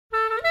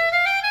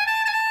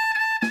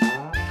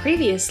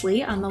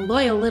Previously on the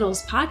Loyal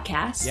Littles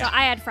podcast. So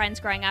I had friends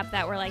growing up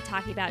that were like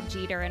talking about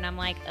Jeter, and I'm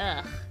like,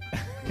 ugh.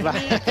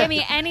 Give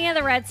me any of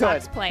the Red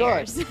Sox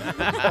players.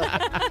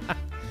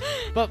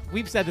 But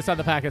we've said this on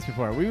the podcast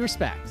before. We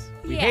respect.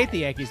 We hate the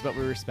Yankees, but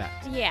we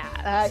respect. Yeah.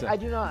 I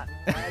do not.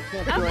 I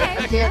can't do Okay.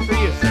 it. I can't For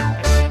you.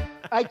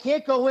 I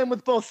can't go in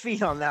with both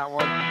feet on that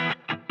one.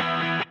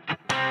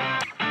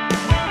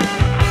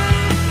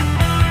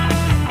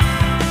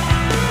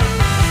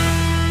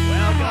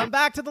 Welcome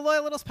back to the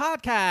Loyal Littles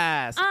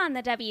podcast. On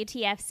the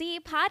WTFC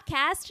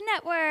Podcast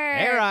Network.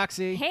 Hey,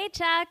 Roxy. Hey,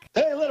 Chuck.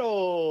 Hey,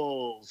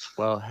 Littles!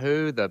 Well,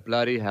 who the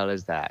bloody hell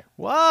is that?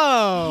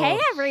 Whoa. Hey,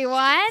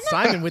 everyone.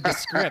 Simon with the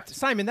script.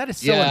 Simon, that is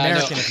so Yeah, I know.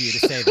 American of you to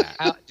say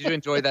that. Did you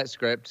enjoy that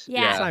script?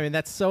 Yeah. Simon,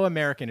 that's so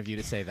American of you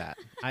to say that.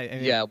 I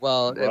mean, Yeah,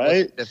 well,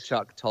 Right? if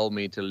Chuck told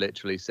me to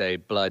literally say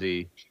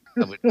bloody,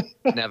 I would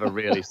never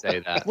really say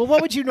that. Well,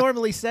 what would you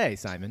normally say,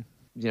 Simon?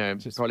 You know,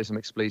 probably some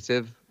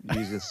expletive,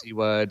 use the C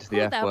word, the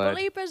Who F the word.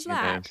 bleep is you know.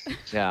 that?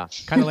 Yeah.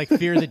 Kind of like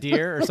Fear the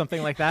Deer or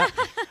something like that?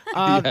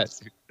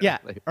 Yes. Yeah.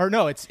 Exactly. Or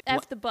no, it's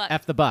F the book.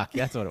 F the buck.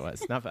 That's what it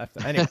was. Not F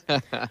the, anyway.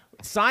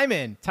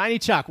 Simon, Tiny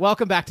Chuck,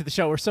 welcome back to the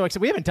show. We're so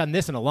excited. We haven't done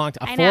this in a long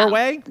time. I A know.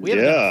 four-way? We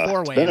haven't done Yeah, a it's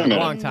four-way been in a a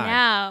minute. long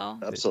time.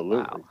 No.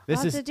 Absolutely. This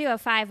We'll is have to do a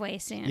 5-way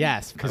soon.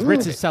 yes, because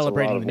Ritz is It's a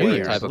celebrating lot the of New work.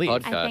 Year, I Type of believe.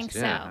 podcast. I think so.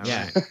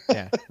 Yeah.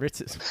 Yeah.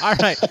 Ritz is all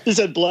right. He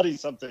said bloody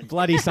something.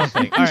 Bloody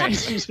something. All right.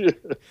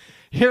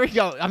 Here we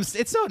go.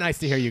 It's so nice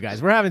to hear you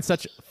guys. We're having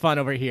such fun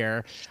over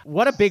here.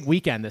 What a big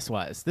weekend this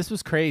was. This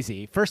was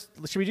crazy. First,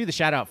 should we do the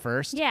shout out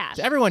first? Yeah.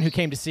 To everyone who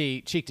came to see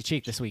Cheek to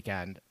Cheek this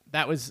weekend.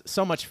 That was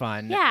so much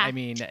fun. Yeah. I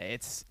mean,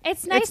 it's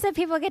It's nice that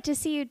people get to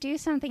see you do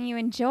something you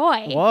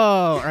enjoy. whoa.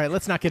 All right,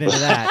 let's not get into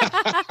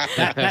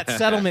that. that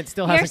settlement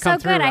still You're hasn't so come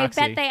through, good.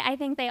 Roxy. I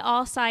think they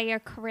all saw your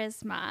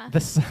charisma.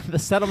 The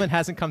settlement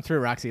hasn't come through,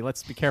 Roxy.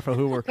 Let's be careful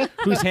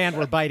whose hand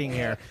we're biting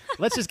here.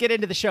 Let's just get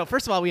into the show.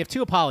 First of all, we have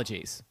two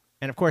apologies.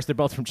 And of course, they're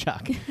both from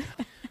Chuck.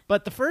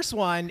 But the first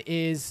one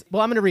is,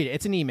 well, I'm going to read it.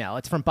 It's an email.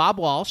 It's from Bob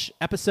Walsh,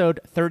 episode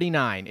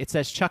 39. It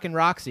says, Chuck and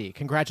Roxy,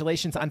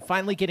 congratulations on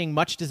finally getting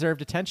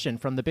much-deserved attention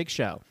from the big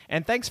show.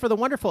 And thanks for the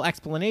wonderful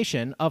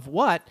explanation of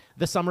what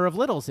the Summer of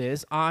Littles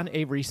is on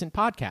a recent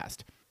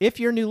podcast. If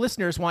your new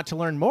listeners want to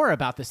learn more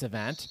about this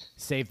event,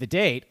 save the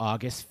date,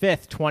 August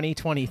 5th,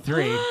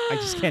 2023. I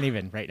just can't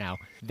even right now.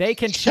 They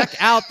can check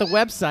out the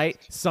website,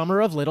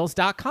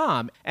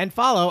 summeroflittles.com, and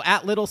follow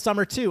at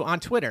LittlesSummer2 on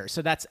Twitter.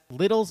 So that's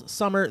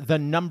LittlesSummer, the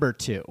number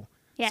 2.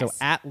 Yes. So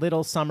at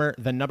LittlesSummer,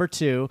 the number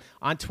 2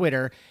 on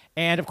Twitter.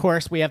 And, of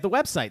course, we have the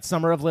website,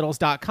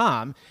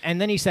 summeroflittles.com.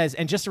 And then he says,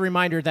 and just a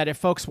reminder that if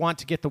folks want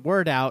to get the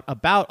word out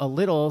about a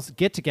Littles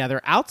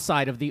get-together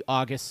outside of the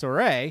August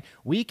soiree,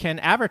 we can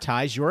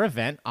advertise your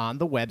event on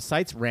the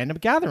website's Random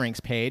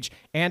Gatherings page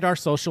and our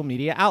social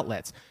media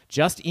outlets.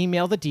 Just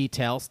email the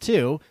details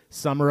to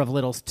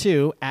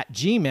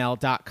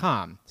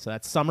summeroflittles2@gmail.com. So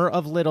that's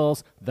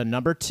summeroflittles, the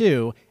number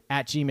 2,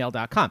 at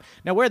gmail.com.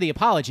 Now, where the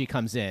apology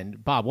comes in,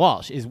 Bob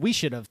Walsh, is we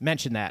should have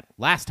mentioned that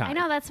last time. I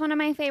know, that's one of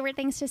my favorite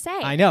things to say.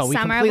 I know. We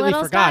completely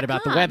forgot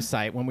about the summeroflittles.com.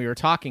 website when we were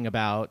talking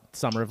about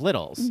Summer of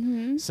Littles.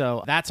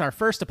 So that's our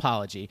first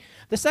apology.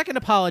 The second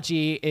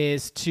apology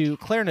is to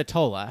Claire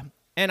Natola.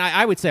 And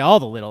I would say all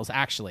the Littles,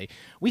 actually.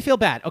 We feel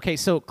bad. Okay,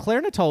 so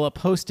Claire Natola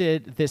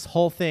posted this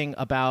whole thing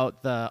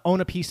about the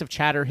Own a Piece of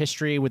Chatter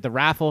history with the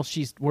raffle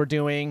we're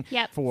doing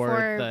Yep, for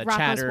the Rocco's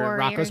Chatter Warriors.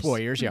 Rocco's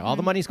Warriors. Yeah, all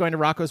the money's going to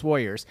Rocco's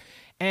Warriors.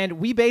 And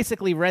we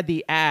basically read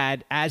the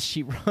ad as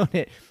she wrote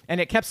it, and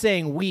it kept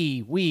saying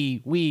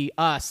we,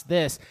 us,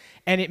 this.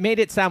 And it made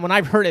it sound, when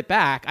I heard it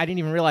back, I didn't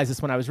even realize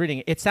this when I was reading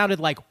it, it sounded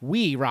like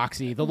we,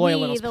 Roxy, the Loyal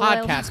We, Littles the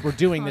Loyal- podcast, were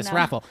doing Oh, this no.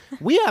 raffle.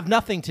 We have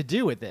nothing to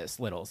do with this,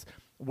 Littles.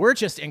 We're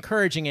just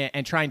encouraging it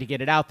and trying to get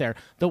it out there.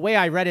 The way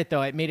I read it,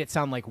 though, it made it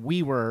sound like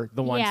we were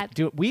the ones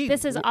doing it.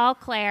 This is all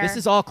Claire. This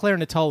is all Claire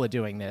Natola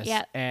doing this.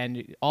 Yep.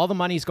 And all the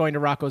money's going to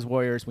Rocco's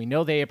Warriors. We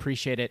know they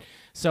appreciate it.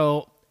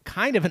 So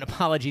kind of an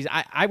apologies.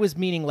 I was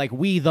meaning like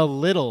we, the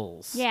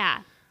Littles. Yeah.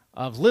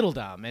 Of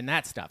Littledom and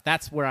that stuff.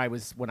 That's where I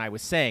was when I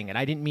was saying it.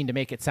 I didn't mean to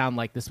make it sound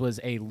like this was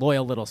a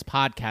Loyal Littles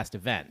podcast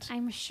event.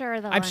 I'm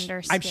sure they'll I'm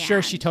understand.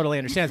 sure she totally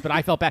understands, but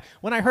I felt bad.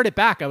 When I heard it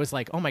back, I was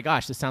like, oh my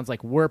gosh, this sounds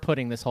like we're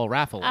putting this whole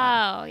raffle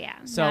on. Oh, yeah.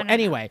 So No.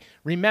 anyway,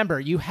 remember,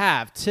 you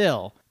have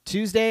till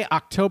Tuesday,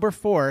 October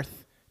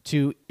 4th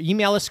to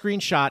email a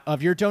screenshot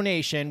of your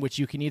donation, which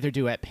you can either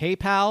do at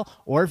PayPal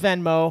or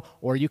Venmo,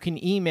 or you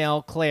can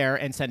email Claire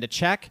and send a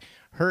check.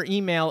 Her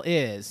email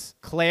is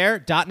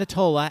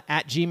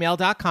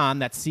claire.natola@gmail.com.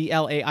 That's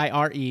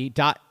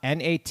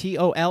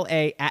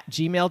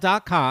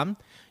claire.natola@gmail.com.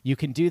 You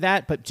can do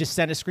that, but just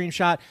send a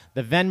screenshot.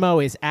 The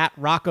Venmo is at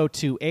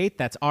Rocco28.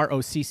 That's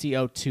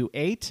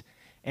ROCCO28.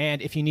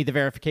 And if you need the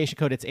verification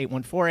code, it's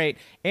 8148.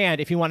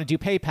 And if you want to do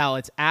PayPal,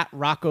 it's at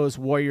Rocco's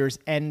Warriors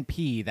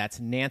NP. That's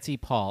Nancy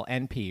Paul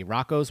NP.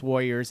 Rocco's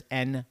Warriors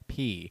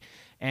NP.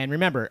 And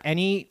remember,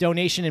 any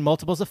donation in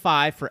multiples of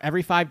 5, for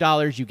every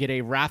 $5, you get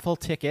a raffle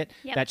ticket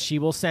that she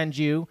will send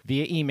you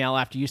via email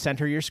after you send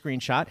her your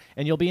screenshot,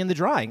 and you'll be in the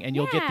drawing, and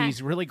you'll get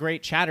these really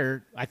great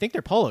Chatter. I think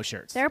they're polo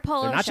shirts. They're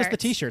polo They're not shirts. just the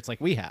T-shirts like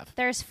we have.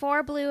 There's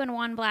 4 blue and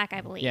 1 black, I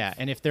believe. Yeah,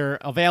 and if they're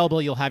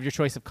available, you'll have your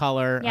choice of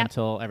color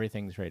until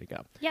everything's ready to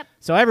go. Yep.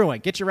 So everyone,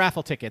 get your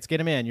raffle tickets. Get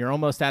them in. You're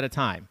almost out of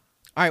time.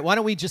 All right, why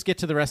don't we just get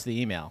to the rest of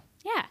the email?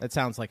 Yeah. That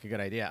sounds like a good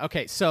idea.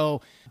 Okay,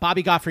 so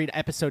Bobby Gottfried,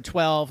 episode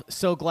 12.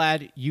 So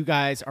glad you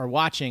guys are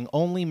watching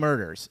Only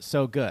Murders.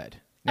 So good.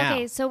 Now,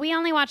 Okay, so we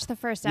only watched the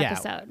first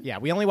episode. Yeah,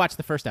 we only watched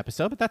the first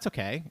episode, but that's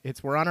okay.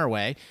 We're on our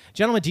way.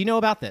 Gentlemen, do you know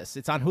about this?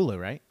 It's on Hulu,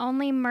 right?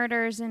 Only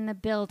Murders in the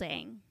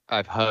Building.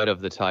 I've heard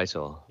of the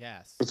title.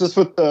 Yes. Is this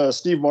with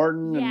Steve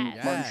Martin and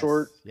Yes. Martin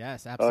Short?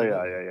 Yes, Oh, absolutely.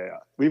 yeah.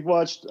 We've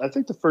watched, I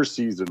think, the first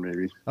season,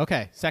 maybe.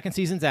 Okay, second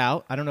season's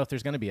out. I don't know if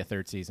there's going to be a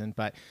third season,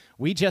 but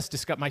we just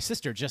discussed. My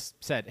sister just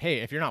said, "Hey,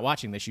 if you're not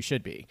watching this, you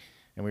should be."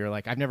 And we were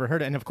like, "I've never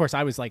heard it." And of course,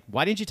 I was like,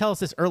 "Why didn't you tell us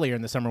this earlier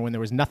in the summer when there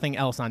was nothing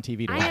else on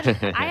TV to watch?"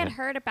 I had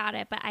heard about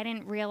it, but I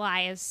didn't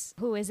realize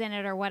who was in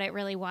it or what it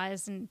really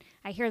was. And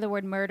I hear the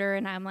word murder,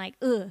 and I'm like,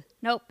 ugh,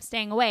 nope,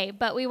 staying away.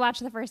 But we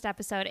watched the first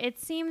episode. It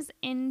seems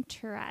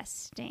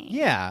interesting.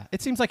 Yeah,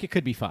 it seems like it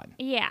could be fun.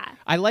 Yeah.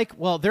 I like.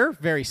 Well, they're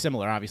very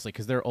similar, obviously,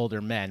 because they're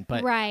older men.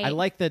 But Right. I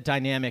like the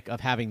dynamic of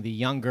having the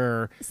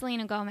younger.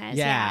 Selena Gomez.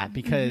 Yeah, Yeah.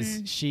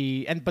 because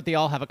but they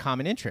all have a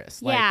common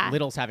interest. Like Yeah.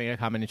 Little's having a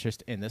common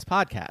interest in this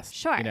podcast.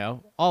 Sure. You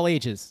know, all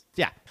ages.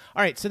 Yeah.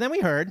 All right. So then we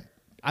heard.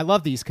 I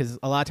love these because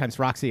a lot of times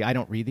Roxy, I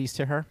don't read these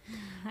to her.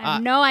 I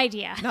have no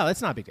idea. No,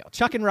 that's not a big deal.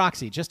 Chuck and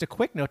Roxy, just a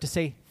quick note to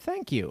say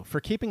thank you for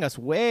keeping us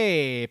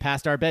way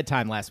past our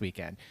bedtime last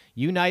weekend.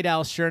 You night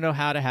owls sure know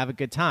how to have a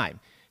good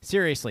time.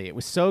 Seriously, it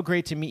was so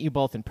great to meet you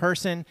both in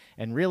person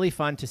and really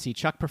fun to see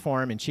Chuck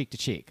perform in Cheek to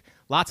Cheek.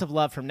 Lots of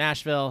love from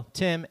Nashville,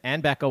 Tim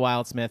and Becca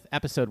Wildsmith,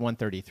 episode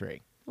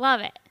 133.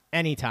 Love it.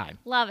 Anytime.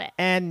 Love it.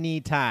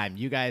 Anytime.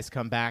 You guys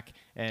come back,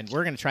 and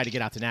we're going to try to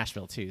get out to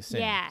Nashville, too,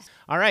 soon. Yeah.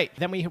 All right.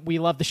 Then we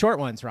love the short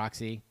ones,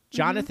 Roxy.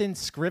 Jonathan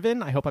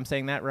Scriven, I hope I'm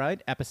saying that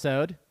right,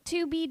 episode.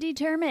 To be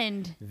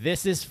determined.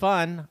 This is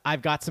fun.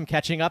 I've got some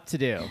catching up to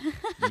do.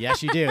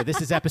 Yes, you do. This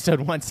is episode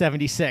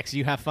 176.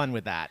 You have fun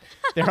with that.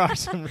 They're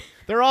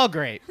all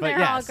great. But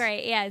They're all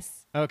great,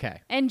 yes. Okay.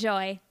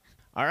 Enjoy.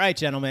 All right,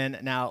 gentlemen.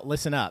 Now,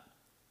 listen up.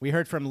 We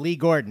heard from Lee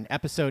Gordon,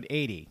 episode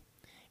 80.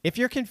 If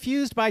you're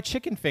confused by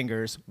chicken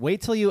fingers,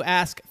 wait till you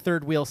ask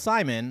Third Wheel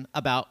Simon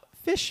about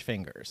fish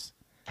fingers.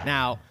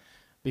 Now,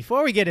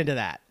 before we get into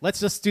that, let's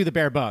just do the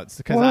bare bones.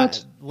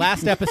 Because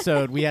last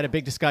episode, we had a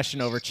big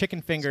discussion over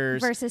chicken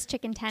fingers Versus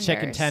chicken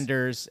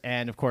tenders.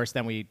 And, of course,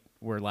 then we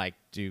were like,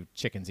 do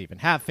chickens even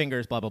have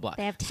fingers, blah, blah, blah.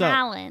 They have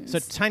talons. So,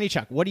 Tiny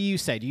Chuck, what do you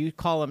say? Do you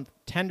call them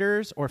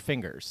tenders or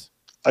fingers?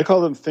 I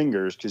call them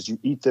fingers because you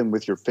eat them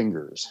with your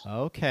fingers.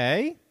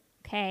 Okay.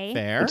 Okay.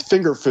 Fair. It's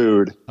finger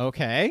food.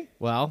 Okay.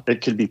 Well,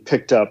 It can be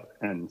picked up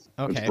and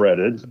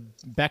breaded.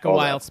 Becca All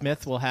that.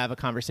 Wildsmith will have a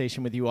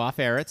conversation with you off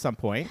air at some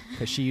point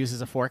because she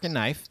uses a fork and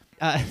knife.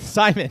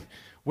 Simon,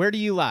 where do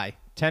you lie?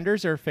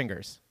 Tenders or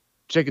fingers?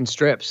 Chicken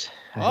strips,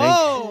 I think.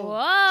 Whoa.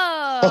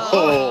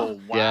 Oh,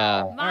 wow.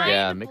 Yeah, Mind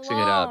yeah, mixing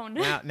it up.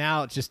 blown.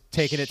 Now just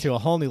taking it to a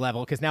whole new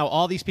level because now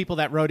all these people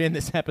that wrote in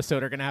this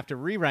episode are going to have to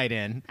rewrite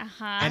in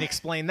and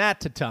explain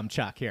that to Tom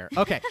Chuck here.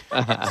 Okay.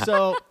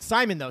 So,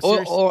 Simon, though,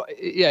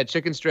 seriously.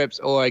 Chicken strips,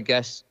 or I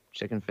guess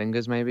chicken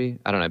fingers, maybe.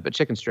 I don't know, but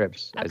chicken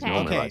strips, as Okay.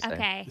 normally Okay. I say.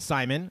 Okay.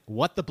 Simon,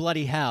 what the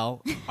bloody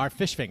hell are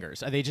fish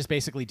fingers? Are they just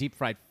basically deep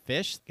fried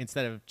fish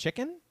instead of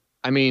chicken?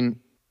 I mean,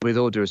 with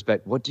all due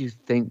respect, what do you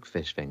think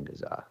fish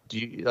fingers are? Do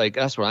you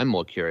that's what I'm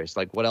more curious.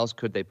 Like, what else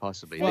could they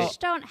possibly be? Fish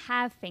don't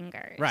have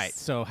fingers. Right.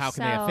 So how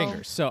can they have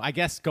fingers? So I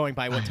guess going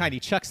by what Tiny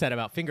Chuck said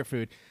about finger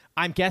food,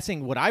 I'm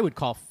guessing what I would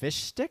call fish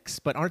sticks,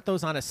 but aren't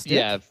those on a stick?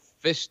 Yeah,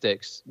 fish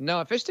sticks.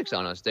 No, fish sticks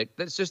aren't on a stick.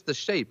 That's just the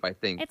shape, I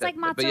think. It's like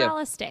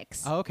mozzarella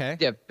sticks. Oh, okay.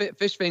 Yeah,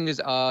 fish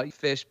fingers are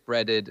fish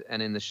breaded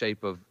and in the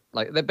shape of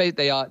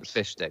they are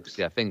fish sticks.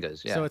 Yeah,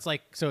 fingers. Yeah.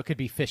 So it could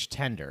be fish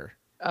tender.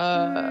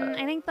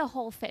 I think the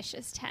whole fish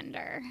is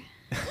tender.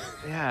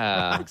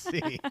 Yeah.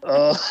 Roxy.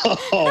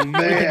 Oh,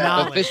 man.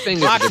 Knowledge. Fish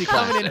fingers Roxy is a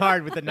coming in classic.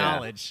 hard with the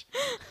knowledge.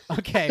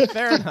 Okay,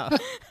 fair enough.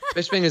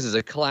 Fish fingers is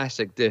a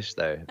classic dish,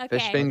 though.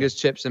 Fish Okay. fingers,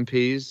 chips, and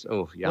peas.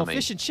 Oh, yummy. Well,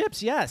 fish and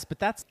chips, yes, but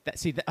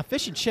a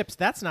fish and chips,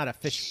 that's not a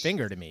fish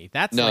finger to me.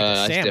 That's No, like no, a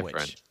that's sandwich.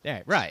 different.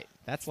 Yeah, right.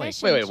 That's like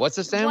Fish Wait, what's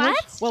a sandwich?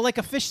 What? well, like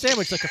a fish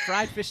sandwich, like a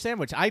fried fish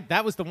sandwich.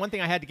 That was the one thing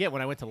I had to get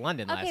when I went to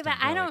London last Okay, time.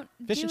 but I Really.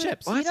 don't Fish do and it-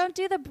 chips. You don't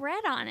do the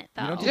bread on it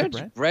though. don't do You the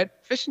don't bread?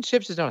 Fish and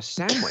chips is not a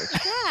sandwich.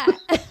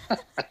 Yeah.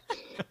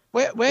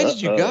 Where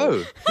did you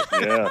go?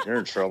 Yeah, you're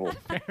in trouble.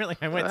 Apparently,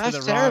 I went to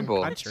That's the terrible.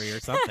 wrong country or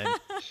something.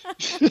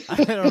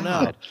 I don't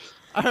know.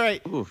 All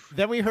right. Oof.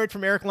 Then we heard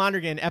from Eric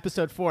Lonergan,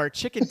 episode 4.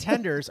 Chicken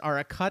tenders are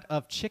a cut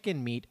of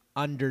chicken meat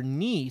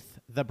underneath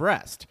the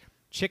breast.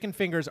 Chicken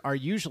fingers are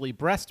usually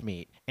breast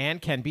meat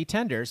and can be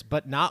tenders,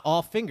 but not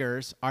all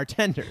fingers are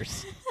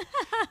tenders.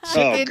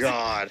 Oh,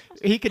 God.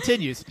 He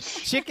continues,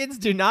 chickens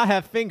do not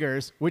have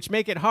fingers, which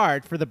make it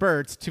hard for the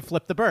birds to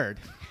flip the bird.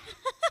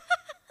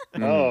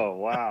 Oh,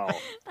 wow.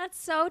 That's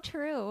That's so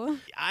true.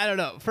 I don't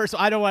know. First of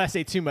all, I don't want to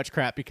say too much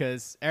crap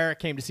because Eric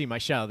came to see my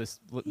show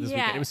this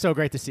weekend. It was so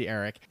great to see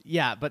Eric.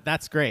 Yeah, but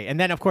that's great. And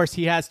then, of course,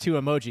 he has 2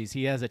 emojis.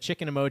 He has a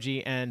chicken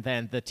emoji and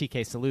then the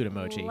TK salute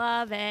emoji.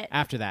 Love it.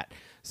 After that.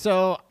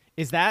 So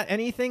is that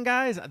anything,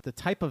 guys? The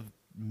type of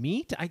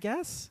meat, I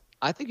guess?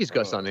 I think he's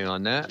got something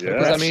on that. Yeah,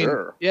 Because, I mean,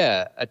 sure.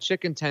 yeah, a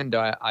chicken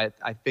tender, I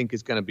think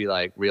is going to be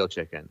like real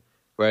chicken.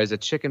 Whereas a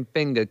chicken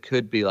finger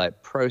could be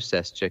like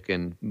processed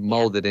chicken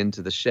molded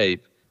into the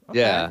shape. Okay.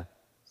 Yeah.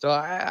 So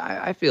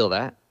I feel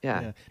that.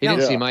 Yeah. He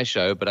didn't see my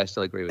show, but I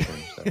still agree with him.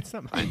 So. It's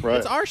not mine. Right.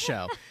 It's our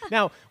show.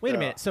 Now, wait a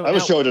minute. So I have a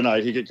now- show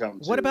tonight. He could come.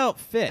 What too. about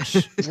fish?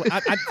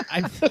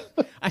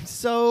 I'm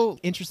so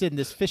interested in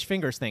this fish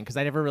fingers thing because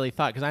I never really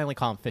thought, because I only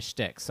call them fish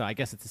sticks, so I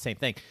guess it's the same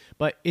thing.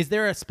 But is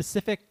there a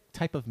specific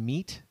type of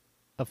meat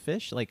of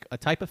fish, like a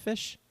type of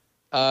fish?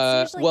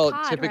 usually Well,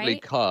 cod, typically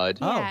right? cod,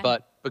 Yeah.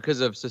 but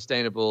because of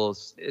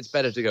sustainables, it's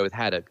better to go with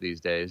haddock these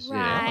days.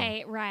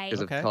 Right.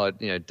 Because Okay. of cod,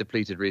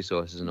 depleted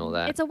resources and all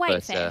that. It's a white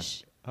But,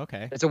 fish.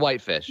 Okay. it's a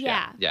white fish.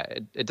 Yeah. Yeah.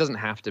 It doesn't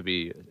have to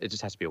be. It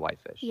just has to be a white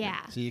fish.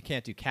 Yeah. So you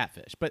can't do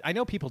catfish. But I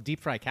know people deep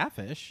fry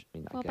catfish. I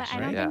mean, Well, guess, but I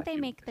don't right? Yeah. think they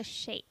make the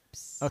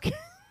shapes. Okay.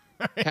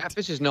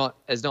 Catfish is not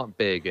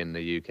big in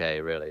the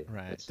UK, really.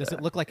 Right. It's, Does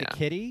it look like yeah. a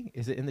kitty?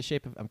 Is it in the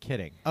shape of... I'm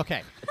kidding.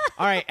 Okay.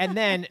 All right. And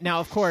then, now,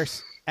 of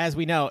course, as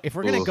we know, if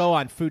we're going to Oof. go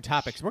on food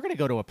topics, we're going to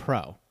go to a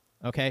pro.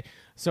 Okay?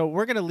 So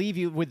we're going to leave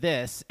you with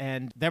this,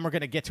 and then we're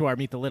going to get to our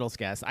Meet the Littles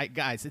guest.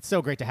 Guys, it's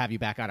so great to have you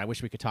back on. I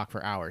wish we could talk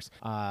for hours.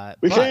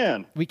 We but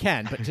can. We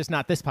can, but just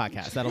not this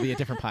podcast. That'll be a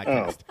different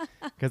podcast.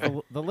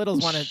 Because the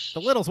Littles want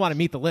to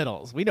meet the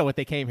Littles. We know what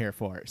they came here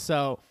for.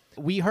 So...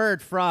 we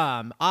heard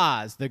from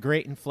Oz, the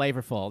Great and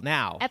Flavorful.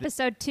 Now,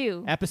 Episode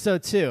 2.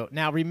 Episode 2.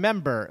 Now,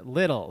 remember,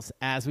 Littles,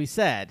 as we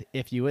said,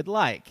 if you would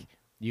like,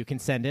 you can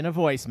send in a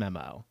voice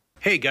memo.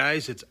 Hey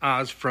guys, it's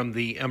Oz from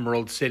the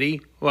Emerald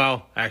City.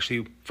 Well,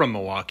 actually from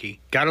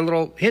Milwaukee. Got a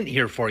little hint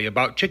here for you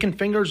about chicken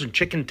fingers and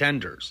chicken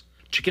tenders.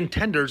 Chicken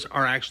tenders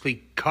are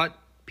actually cut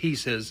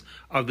pieces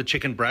of the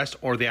chicken breast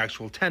or the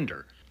actual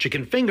tender.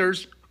 Chicken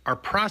fingers are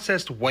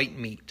processed white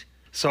meat.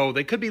 So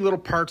they could be little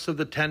parts of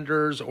the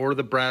tenders or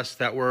the breast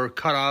that were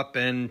cut up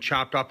and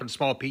chopped up in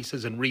small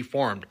pieces and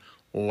reformed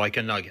like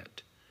a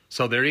nugget.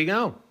 So there you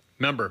go.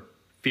 Remember,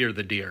 fear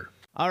the deer.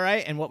 All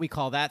right, and what we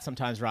call that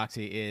sometimes,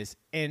 Roxy, is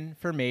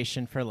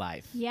information for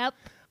life. Yep.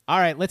 All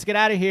right, let's get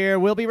out of here.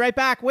 We'll be right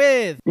back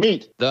with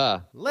Meat.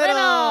 The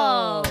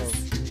Littles.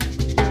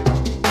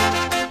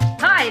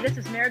 Hi, this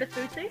is Meredith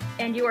Bootsy,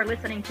 and you are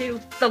listening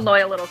to the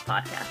Loyal Littles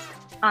podcast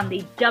on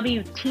the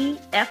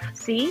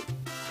WTFC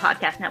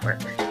Podcast Network.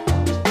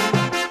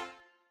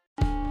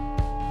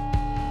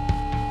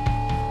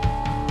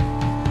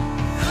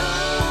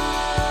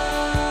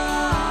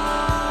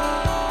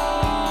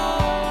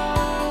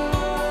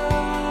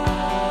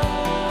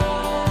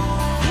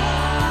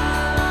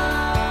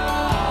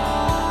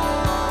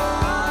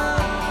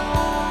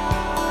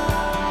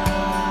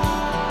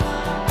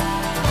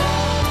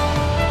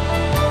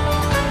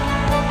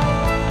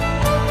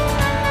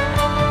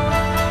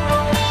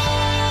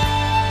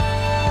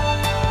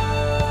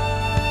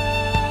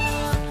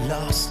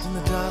 Lost in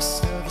the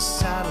dust of a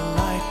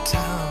satellite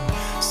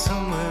town.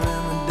 Somewhere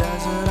in the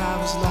desert I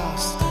was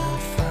lost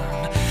and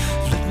found.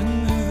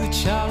 Flipping through the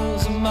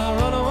channels of my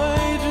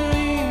runaway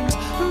dreams.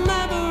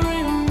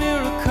 Remembering a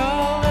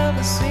miracle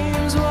never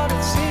seems what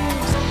it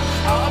seems.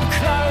 Up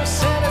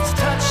close and it's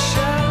touch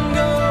and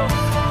go.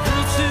 A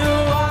little too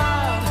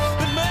wild,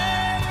 but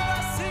maybe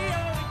I'll see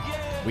her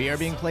again. We are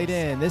being played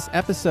in this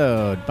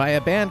episode by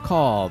a band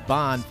called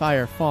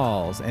Bonfire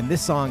Falls, and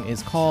this song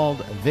is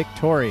called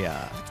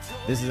Victoria.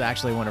 This is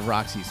actually one of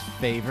Roxy's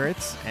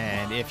favorites,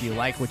 and if you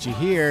like what you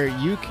hear,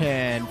 you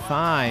can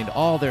find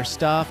all their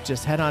stuff.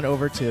 Just head on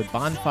over to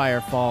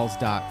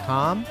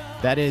bonfirefalls.com.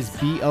 That is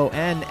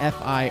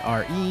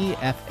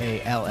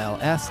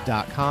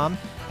BONFIREFALLS.com,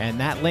 and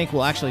that link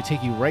will actually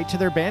take you right to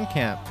their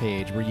Bandcamp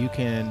page where you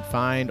can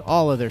find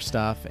all of their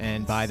stuff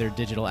and buy their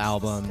digital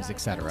albums,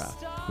 etc.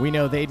 We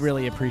know they'd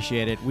really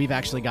appreciate it. We've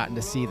actually gotten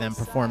to see them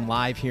perform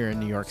live here in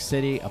New York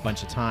City a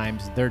bunch of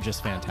times. They're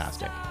just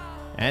fantastic.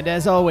 And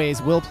as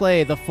always, we'll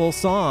play the full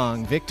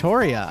song,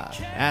 Victoria,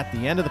 at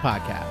the end of the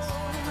podcast.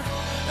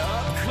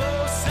 Up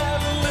close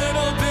and a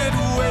little bit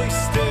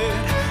wasted,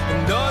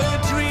 and all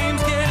your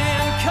dreams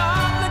getting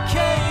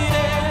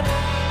complicated.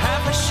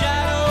 Half a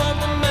shadow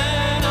of the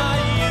man I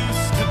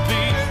used to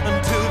be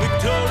until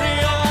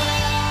Victoria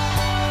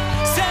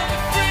set me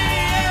free.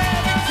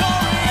 Yeah,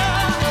 Victoria,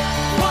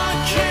 one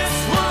kiss,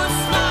 one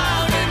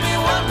smile, give me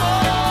one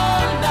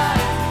more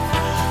night.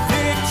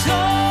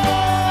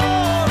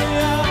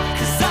 Victoria,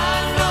 'cause I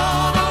know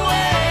the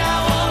way I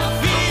wanna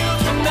feel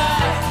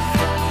tonight.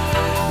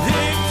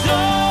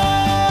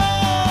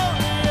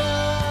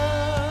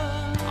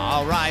 Victoria.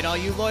 All right, all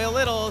you loyal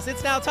littles,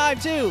 it's now time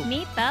to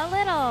Meet the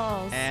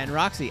Littles. And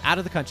Roxy, out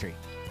of the country.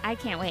 I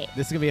can't wait.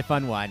 This is going to be a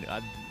fun one.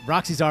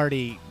 Roxy's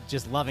already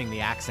just loving the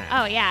accent.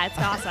 Oh, yeah, it's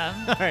awesome.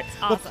 All right.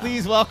 It's Well, awesome.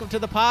 please welcome to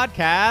the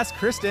podcast,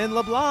 Kristen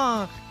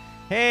LeBlanc.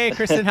 Hey,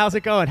 Kristen, how's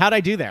it going? How'd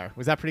I do there?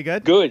 Was that pretty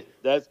good? Good.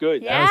 That's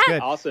good. Yeah. That was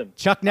good. Awesome.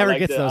 Chuck never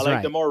gets those I like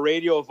right. the more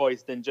radio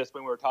voice than just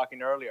when we were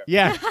talking earlier.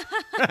 Yeah,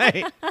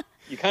 right.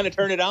 You kind of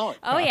turn it on.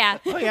 Oh, yeah.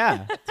 Oh,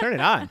 yeah. Turn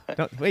it on.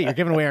 Wait, you're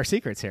giving away our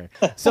secrets here.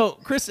 So,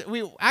 Chris,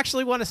 we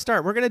actually want to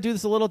start. We're going to do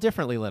this a little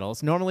differently,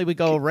 Littles. Normally, we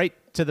go right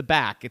to the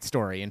back at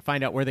story and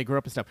find out where they grew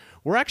up and stuff.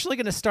 We're actually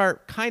going to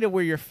start kind of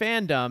where your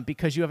fandom,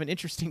 because you have an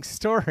interesting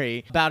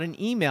story about an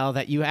email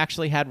that you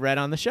actually had read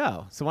on the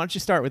show. So why don't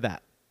you start with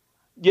that?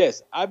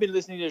 Yes, I've been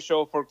listening to the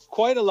show for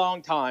quite a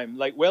long time,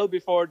 like well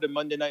before the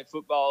Monday Night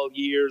Football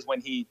years when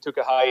he took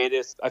a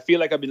hiatus. I feel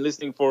like I've been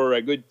listening for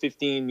a good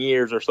 15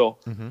 years or so.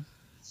 Mm-hmm.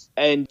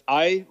 And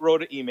I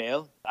wrote an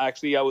email.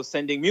 Actually, I was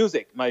sending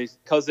music. My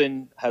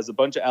cousin has a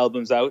bunch of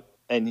albums out,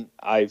 and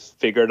I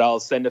figured I'll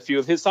send a few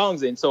of his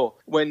songs in. So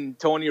when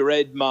Tony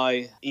read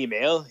my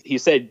email, he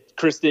said,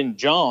 Kristen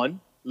John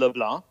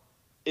LeBlanc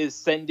is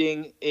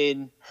sending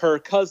in her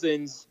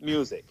cousin's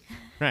music.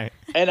 Right.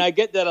 And I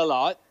get that a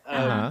lot.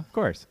 Of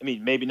course. I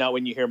mean, maybe not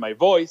when you hear my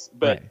voice,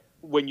 but Right.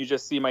 when you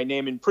just see my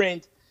name in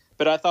print.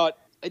 But I thought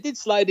I did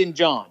slide in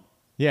John.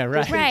 Yeah, right.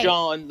 Kristen Right.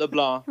 John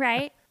LeBlanc.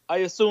 Right. I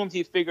assumed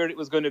he figured it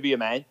was going to be a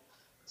man.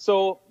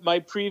 So my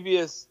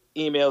previous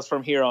emails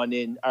from here on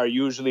in are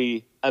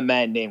usually a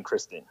man named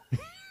Kristen.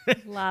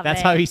 Love That's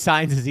it. how he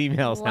signs his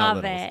emails now,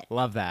 Love Littles. it.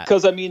 Love that.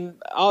 Because, I mean,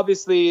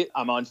 obviously,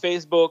 I'm on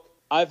Facebook.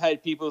 I've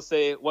had people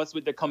say, what's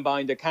with the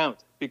combined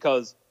account?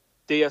 Because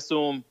they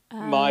assume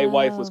my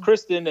wife was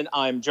Kristen and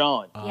I'm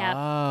John. Yep.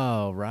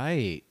 Oh,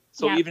 right.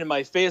 So Yep. even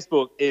my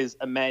Facebook is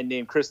a man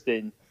named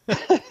Kristen.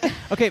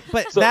 Okay,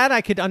 but that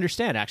I could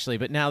understand, actually.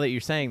 But now that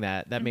you're saying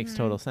that, that makes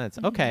total sense.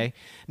 Okay.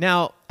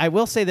 Now, I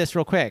will say this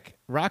real quick.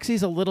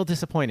 Roxy's a little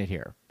disappointed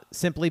here,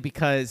 simply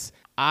because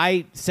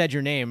I said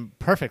your name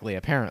perfectly,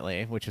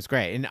 apparently, which was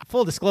great. And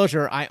full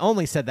disclosure, I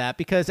only said that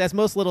because, as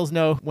most littles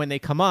know, when they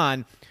come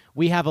on,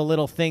 we have a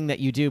little thing that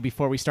you do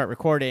before we start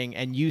recording,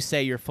 and you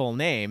say your full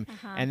name.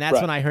 And that's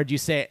Right. when I heard you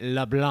say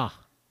LeBlanc.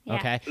 Yeah.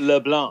 Okay.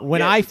 LeBlanc. When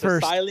Yes, I it's a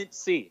first- silent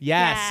C.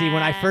 Yeah, see,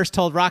 when I Yeah. first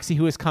told Roxy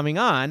who was coming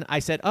on, I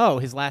said, oh,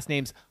 his last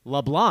name's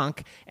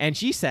LeBlanc. And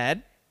she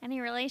said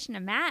Any relation to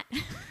Matt?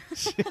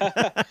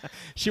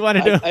 she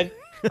wanted to. And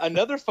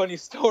another funny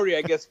story,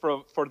 I guess,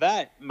 for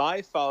that,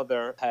 my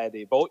father had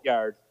a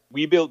boatyard.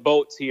 We built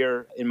boats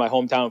here in my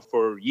hometown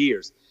for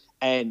years.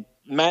 And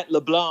Matt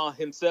LeBlanc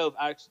himself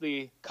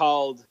actually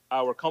called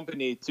our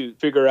company to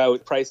figure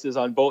out prices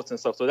on boats and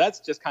stuff. So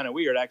that's just kind of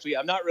weird, actually.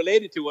 I'm not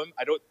related to him,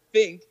 I don't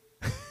think.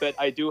 But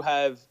I do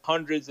have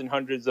hundreds and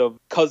hundreds of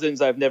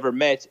cousins I've never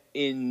met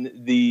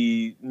in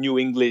the New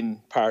England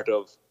part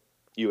of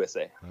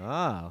USA.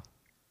 Oh.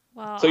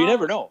 Well, So you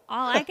never know.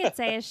 All I could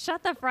say is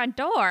shut the front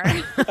door.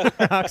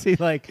 Roxy,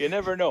 like, You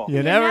never know.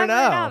 you never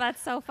know.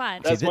 That's so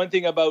fun. That's one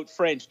thing about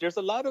French. There's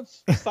a lot of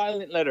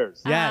silent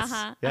letters. Yes,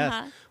 Uh-huh, yes.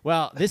 uh-huh.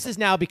 Well, this is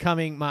now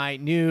becoming my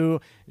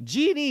new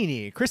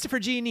Giannini, Christopher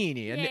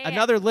Giannini, Yeah, yeah.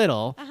 another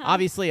little,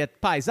 obviously a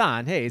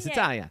paisan. Hey, he's Yeah,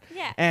 Italian.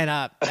 yeah. And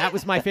that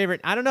was my favorite.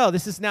 I don't know.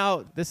 This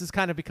is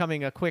kind of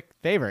becoming a quick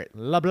favorite.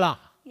 LeBlanc.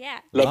 Yeah.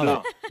 Love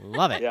LeBlanc. it.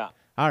 Love it. Yeah.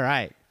 All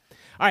right.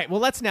 All right.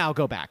 Well, let's now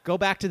go back. Go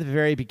back to the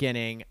very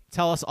beginning.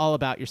 Tell us all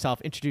about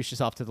yourself. Introduce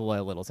yourself to the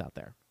loyal littles out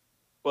there.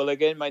 Well,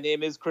 again, my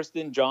name is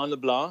Kristen John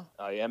LeBlanc.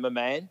 I am a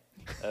man.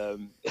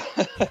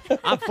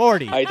 I'm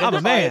 40. I I'm a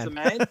identify man. as a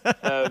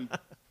man.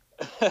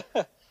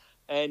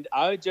 And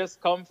I just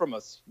come from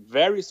a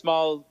very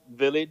small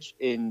village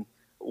in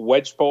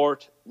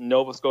Wedgeport,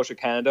 Nova Scotia,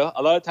 Canada.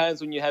 A lot of times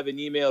when you have an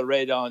email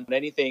read on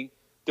anything,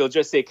 they'll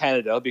just say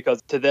Canada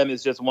because to them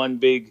it's just one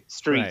big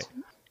street. Right.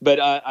 But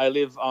I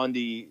live on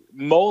the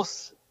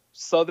most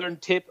southern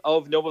tip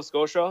of Nova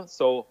Scotia.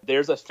 So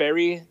there's a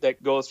ferry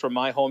that goes from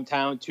my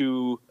hometown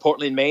to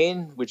Portland,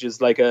 Maine, which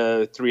is like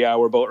a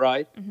 3-hour boat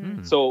ride.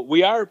 So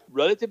we are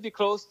relatively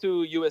close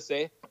to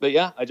USA. But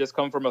yeah, I just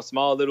come from a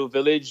small little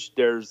village.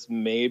 There's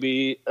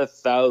maybe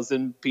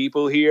 1,000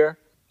 people here.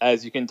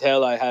 As you can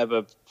tell, I have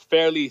a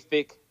fairly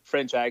thick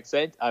French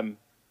accent. I'm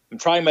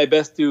trying my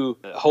best to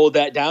hold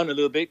that down a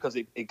little bit because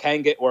it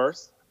can get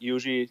worse.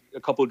 Usually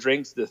a couple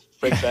drinks, the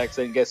French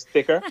accent gets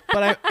thicker.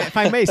 But if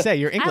I may say,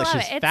 your English love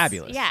is it. It's-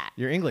 fabulous. yeah.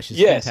 Your English is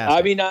Yes,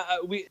 fantastic.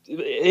 I mean,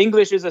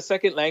 English is a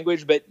second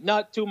language, but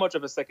not too much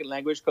of a second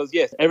language because,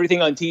 yes,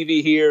 everything on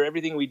TV here,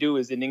 everything we do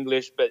is in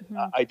English, but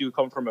I do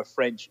come from a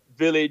French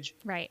village.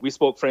 Right. We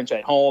spoke French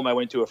at home. I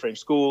went to a French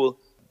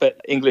school,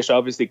 but English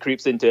obviously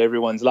creeps into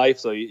everyone's life,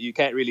 so you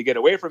can't really get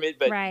away from it.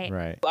 But Right.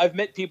 Right. I've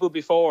met people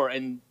before,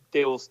 and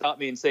they will stop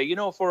me and say, you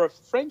know, for a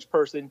French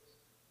person,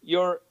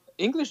 your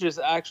English is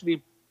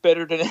actually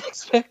better than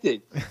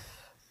expected,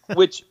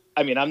 which,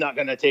 I mean, I'm not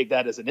going to take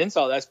that as an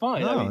insult. That's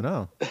fine. I mean,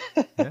 No.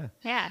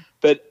 Yeah.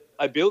 But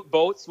I built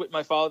boats with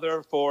my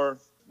father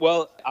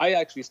I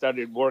actually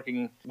started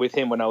working with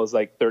him when I was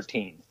like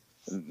 13.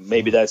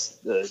 Maybe that's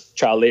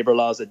child labor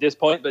laws at this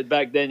point, but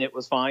back then it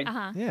was fine.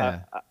 Uh-huh.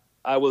 Yeah.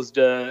 I was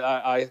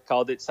I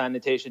called it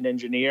sanitation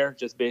engineer,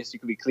 just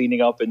basically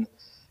cleaning up and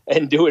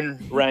doing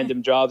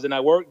random jobs. And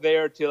I worked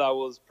there till I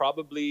was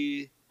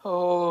probably,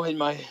 in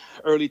my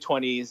early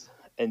 20s.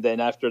 And then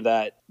after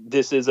that,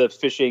 this is a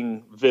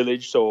fishing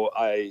village. So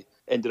I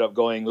ended up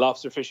going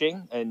lobster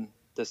fishing, and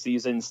the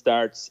season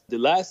starts the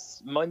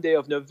last Monday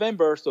of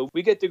November. So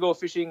we get to go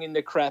fishing in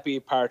the crappy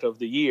part of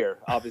the year.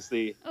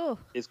 Obviously, Oh,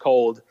 it's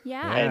cold.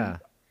 yeah. And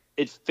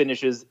it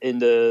finishes in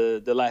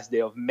the last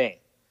day of May.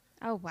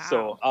 Oh, wow.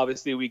 So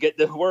obviously we get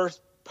the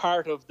worst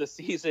part of the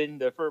season,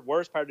 the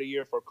worst part of the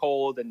year for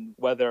cold and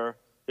weather.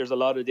 There's a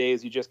lot of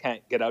days you just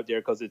can't get out there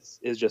because it's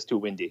just too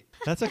windy.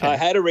 That's okay. I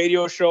had a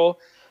radio show,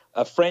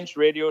 a French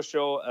radio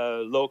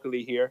show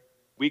locally here.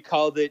 We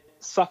called it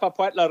Ça va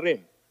pas la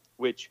rime,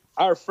 which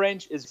our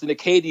French is an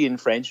Acadian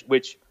French,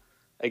 which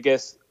I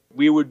guess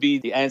we would be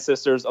the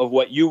ancestors of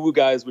what you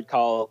guys would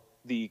call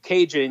the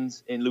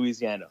Cajuns in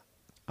Louisiana.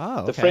 Oh,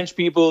 okay. The French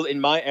people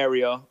in my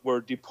area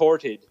were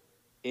deported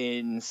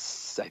in,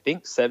 I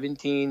think,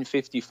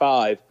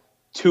 1755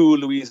 to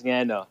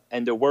Louisiana.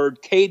 And the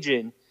word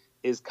Cajun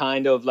is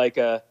kind of like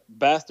a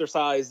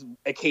bastardized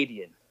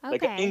Acadian,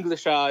 like an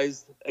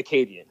Englishized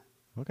Acadian.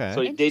 Okay.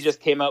 So they just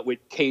came out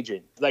with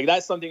Cajun. Like,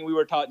 that's something we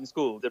were taught in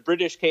school. The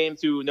British came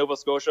to Nova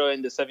Scotia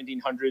in the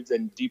 1700s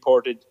and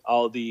deported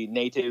all the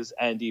natives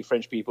and the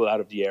French people out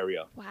of the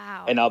area.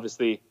 Wow. And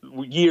obviously,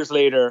 years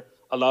later,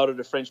 a lot of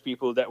the French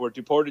people that were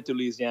deported to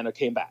Louisiana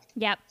came back.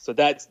 Yep. So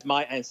that's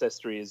my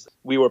ancestry. Is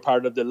we were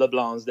part of the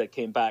LeBlancs that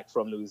came back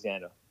from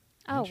Louisiana.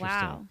 Oh,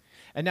 wow.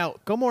 And now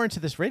go more into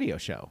this radio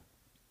show.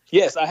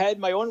 Yes, I had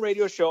my own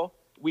radio show.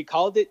 We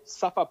called it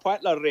Ça va pas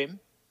la rime,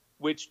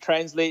 which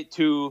translates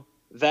to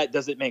that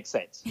doesn't make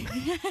sense.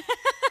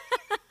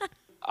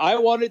 I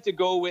wanted to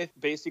go with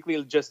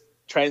basically just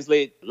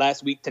translate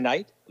last week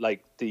tonight,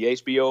 like the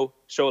HBO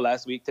show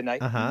last week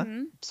tonight.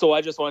 So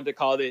I just wanted to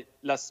call it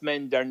La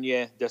semaine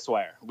dernière de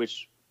soir,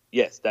 which,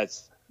 yes,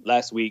 that's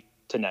last week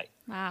tonight.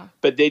 Wow.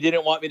 But they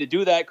didn't want me to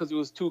do that because it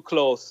was too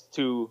close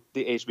to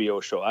the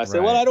HBO show. I said,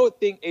 Right. well, I don't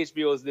think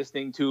HBO is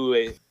listening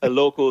to a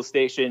local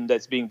station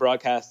that's being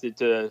broadcasted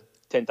to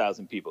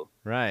 10,000 people.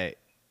 Right.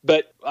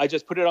 But I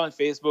just put it on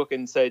Facebook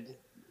and said,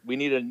 we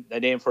need a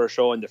name for a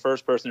show. And the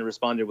first person who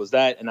responded was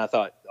that. And I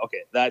thought,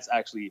 okay, that's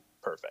actually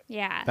perfect.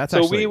 Yeah. That's So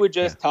actually, we would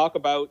just talk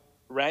about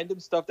random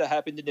stuff that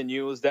happened in the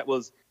news that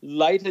was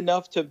light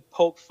enough to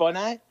poke fun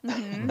at.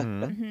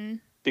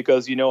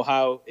 Because you know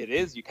how it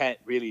is. You can't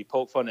really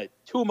poke fun at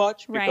too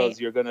much because Right.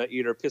 you're going to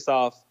either piss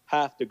off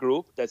half the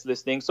group that's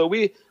listening. So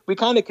we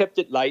kind of kept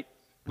it light.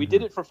 We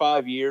did it for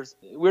 5 years.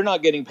 We're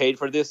not getting paid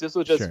for this. This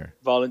was just Sure.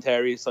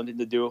 voluntary, something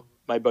to do.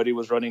 My buddy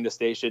was running the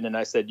station, and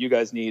I said, you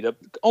guys need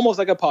almost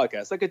like a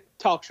podcast, like a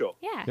talk show.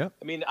 Yeah. Yep.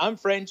 I mean, I'm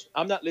French.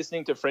 I'm not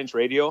listening to French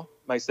radio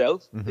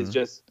myself. It's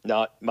just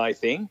not my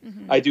thing.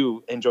 I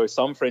do enjoy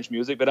some French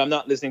music, but I'm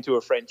not listening to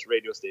a French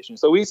radio station.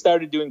 So we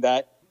started doing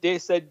that. They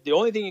said the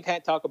only thing you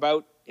can't talk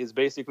about is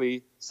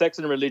basically sex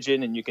and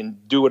religion, and you can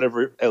do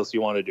whatever else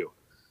you want to do.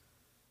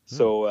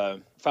 So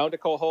found a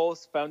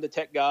co-host, found a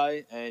tech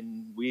guy,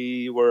 and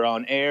we were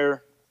on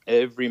air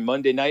every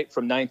Monday night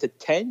from 9 to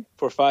 10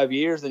 for 5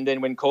 years. And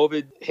then when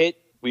COVID hit,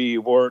 we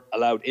weren't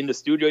allowed in the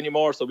studio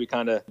anymore. So we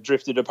kind of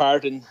drifted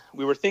apart, and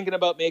we were thinking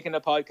about making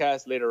a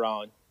podcast later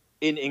on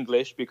in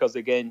English because,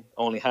 again,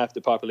 only half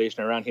the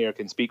population around here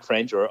can speak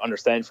French or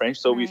understand French.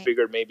 So we Right.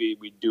 figured maybe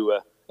we'd do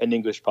an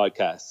English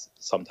podcast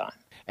sometime.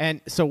 And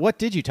so what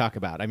did you talk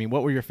about? I mean,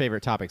 what were your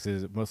favorite topics?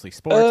 Is it mostly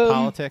sports,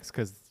 politics?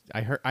 Because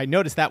I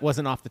noticed that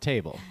wasn't off the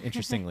table,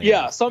 interestingly.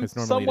 Yeah, enough, 'cause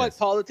normally it somewhat is.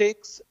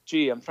 politics.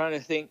 Gee, I'm trying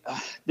to think.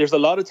 There's a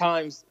lot of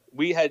times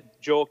we had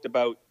joked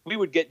about, we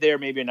would get there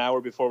maybe an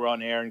hour before we're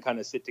on air and kind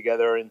of sit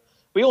together. And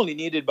we only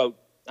needed about,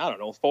 I don't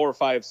know, 4 or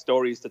 5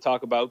 stories to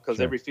talk about because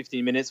Sure. every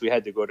 15 minutes we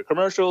had to go to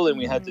commercial and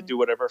we had to do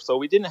whatever. So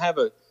we didn't have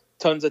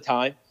tons of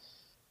time.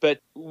 But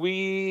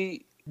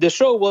the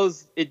show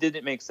it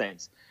didn't make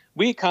sense.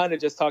 We kind of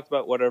just talked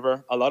about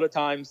whatever. A lot of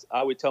times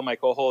I would tell my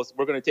co-host,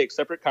 we're going to take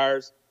separate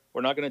cars.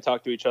 We're not going to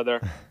talk to each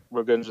other.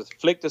 We're going to just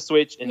flick the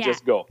switch and Yeah.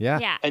 just go. Yeah.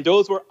 Yeah. And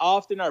those were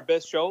often our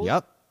best shows.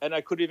 Yep. And I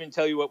couldn't even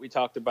tell you what we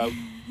talked about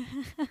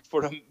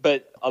for them.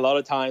 But a lot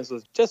of times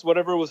was just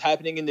whatever was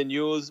happening in the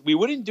news. We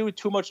wouldn't do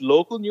too much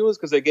local news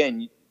because,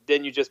 again,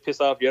 then you just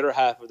piss off the other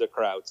half of the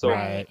crowd. So,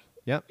 Right.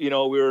 Yep. we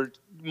were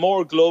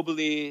more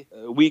globally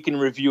week in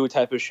review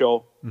type of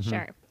show.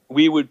 Sure.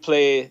 We would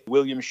play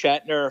William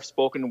Shatner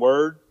spoken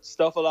word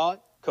stuff a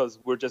lot because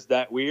we're just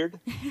that weird.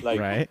 Like,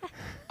 Right.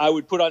 I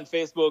would put on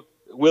Facebook,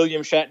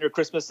 William Shatner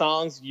Christmas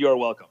songs, you're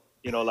welcome.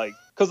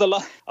 Because a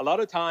lot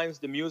of times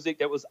the music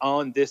that was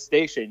on this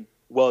station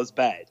was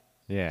bad.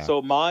 Yeah.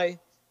 So my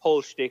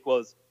whole shtick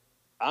was,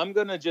 I'm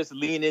going to just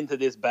lean into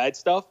this bad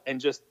stuff and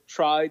just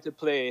try to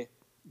play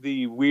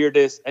the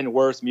weirdest and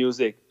worst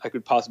music I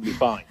could possibly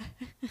find.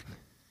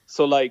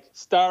 So like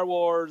Star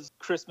Wars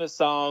Christmas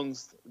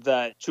songs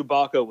that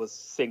Chewbacca was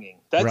singing.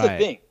 That's Right. a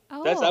thing.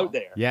 That's Oh. out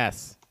there.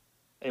 Yes.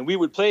 And we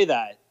would play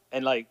that.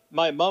 And like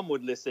my mom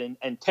would listen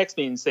and text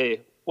me and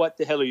say, what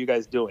the hell are you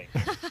guys doing?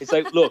 It's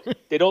like, look,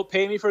 they don't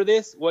pay me for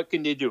this. What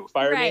can they do?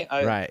 Fire Right. me?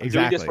 I'm doing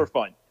exactly. this for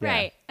fun. Yeah.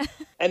 Right.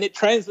 And it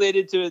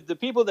translated to the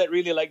people that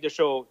really liked the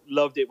show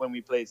loved it when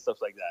we played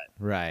stuff like that.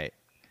 Right.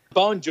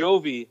 Bon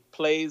Jovi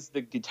plays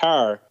the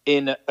guitar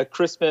in a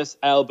Christmas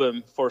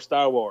album for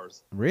Star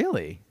Wars.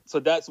 Really? So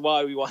that's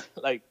why we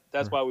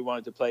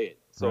wanted to play it.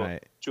 So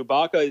Right.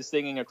 Chewbacca is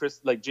singing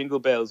Jingle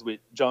Bells with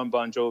John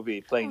Bon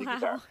Jovi playing the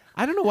guitar.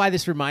 I don't know why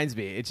this reminds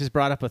me. It just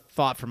brought up a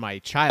thought from my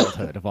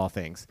childhood, of all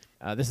things.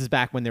 This is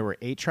back when there were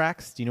 8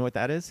 tracks. Do you know what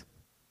that is?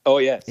 Oh,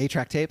 yes.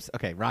 8-track tapes?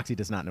 Okay, Roxy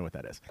does not know what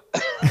that is.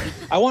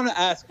 I want to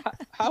ask,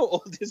 how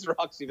old is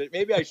Roxy? But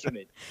maybe I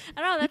shouldn't.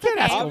 I don't know. That's You can't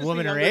okay. ask a Obviously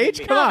woman her younger than age.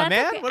 me. Come No, on, that's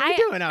man. okay. What are we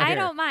doing out I here?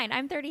 don't mind.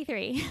 I'm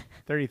 33.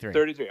 33.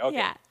 33,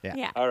 okay.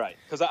 Yeah. All right.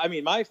 Because,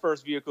 my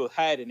first vehicle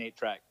had an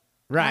 8-track.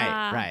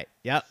 Right.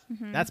 Yep.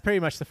 That's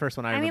pretty much the first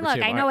one I remember. look,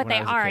 too, I know what when they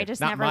was a are. kid. I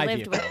just Not never my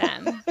lived vehicle.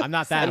 with them. I'm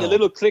not that And the old.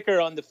 little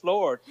clicker on the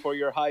floor for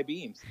your high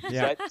beams. Is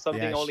Yeah. that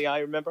something Yeah. only I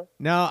remember?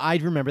 No, I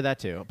remember that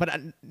too, but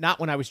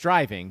not when I was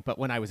driving, but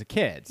when I was a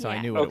kid, so I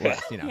Yeah. knew what Okay. it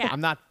was. You know,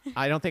 Yeah.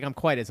 I don't think I'm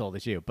quite as old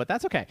as you, but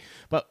that's okay.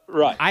 But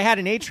Right. I had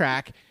an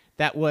 8-track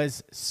that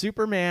was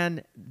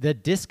Superman the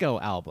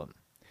Disco album,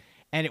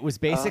 and it was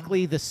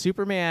basically the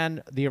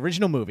Superman, the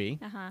original movie,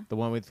 the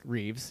one with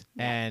Reeves,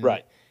 and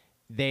Right.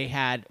 they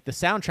had the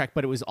soundtrack,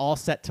 but it was all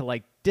set to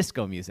like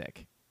disco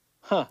music.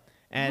 Huh.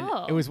 And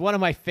Oh. it was one of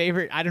my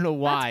favorite. I don't know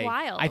why.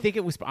 wild. I think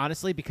it was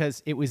honestly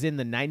because it was in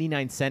the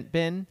 99-cent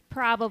bin.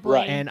 Probably.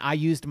 Right. And I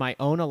used my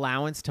own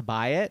allowance to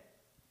buy it.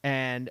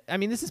 And I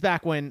mean, this is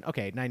back when,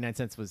 99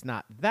 cents was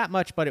not that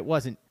much, but it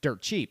wasn't dirt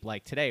cheap.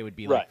 Like today it would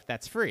be like, Right.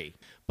 that's free.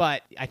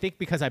 But I think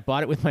because I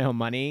bought it with my own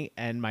money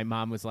and my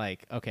mom was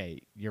like, okay,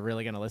 you're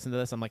really going to listen to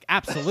this? I'm like,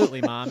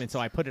 absolutely, Mom. And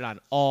so I put it on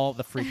all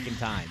the freaking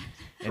time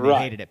and they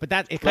Right. hated it. But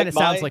it kind of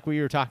Like sounds my- like what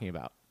you were talking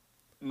about.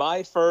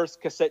 My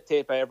first cassette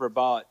tape I ever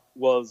bought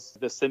was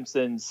The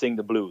Simpsons Sing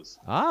the Blues.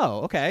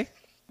 Oh, okay.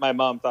 My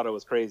mom thought it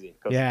was crazy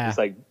because Yeah. it's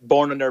like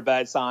Born Under a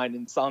Bad Sign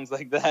and songs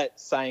like that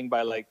sang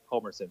by like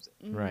Homer Simpson.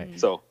 Right.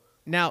 So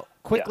Now,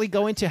 quickly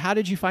go into how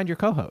did you find your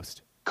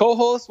co-host?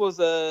 co-host was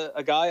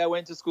a guy I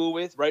went to school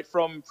with right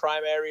from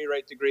primary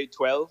right to grade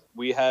 12.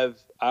 We have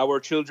our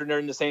children are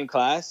in the same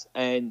class,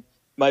 and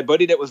my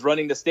buddy that was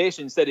running the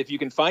station said, if you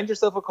can find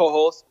yourself a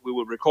co-host, we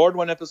will record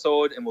one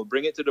episode and we'll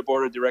bring it to the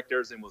board of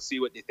directors and we'll see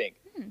what they think.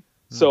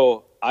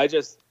 So I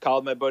just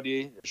called my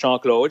buddy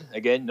Jean-Claude,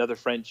 again, another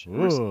French,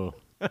 Ooh.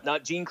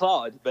 not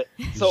Jean-Claude, but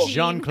so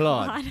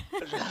Jean-Claude.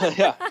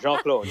 yeah,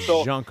 Jean-Claude.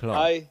 So Jean-Claude.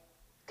 I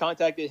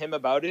contacted him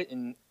about it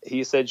and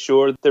he said,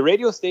 sure. The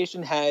radio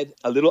station had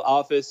a little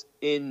office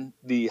in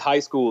the high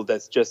school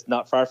that's just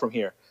not far from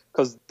here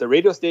because the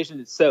radio station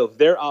itself,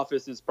 their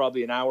office is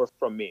probably an hour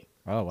from me.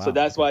 Oh, wow. So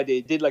that's why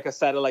they did like a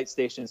satellite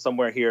station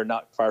somewhere here,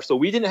 not far. So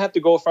we didn't have to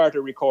go far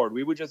to record.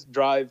 We would just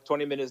drive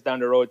 20 minutes down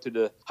the road to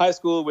the high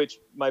school, which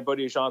my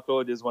buddy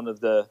Jean-Claude is one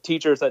of the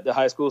teachers at the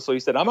high school. So he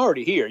said, I'm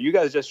already here. You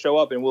guys just show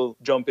up and we'll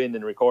jump in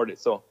and record it.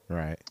 So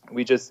Right.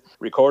 we just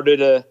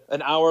recorded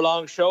an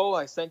hour-long show.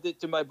 I sent it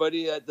to my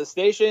buddy at the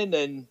station,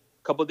 and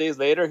a couple of days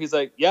later, he's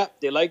like, yeah,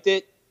 they liked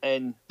it.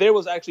 And there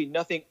was actually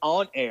nothing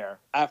on air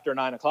after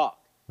 9 o'clock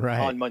Right.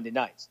 on Monday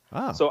nights.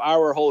 Oh. So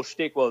our whole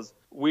shtick was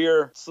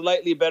we're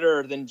slightly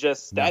better than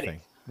just static.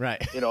 Nothing.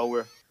 Right. You know,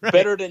 we're Right.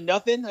 better than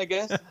nothing, I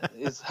guess,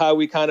 is how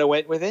we kind of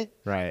went with it.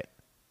 Right.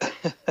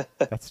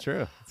 That's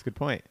true. That's a good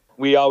point.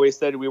 We always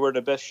said we were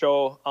the best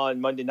show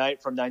on Monday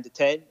night from 9 to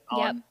 10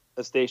 on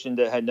a station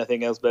that had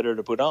nothing else better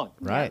to put on.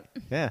 Right.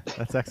 Yeah,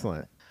 that's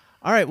excellent.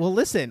 All right. Well,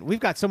 listen, we've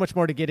got so much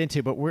more to get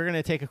into, but we're going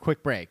to take a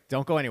quick break.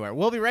 Don't go anywhere.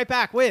 We'll be right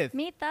back with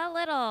Meet the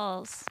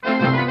Littles.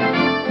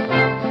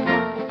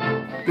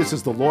 This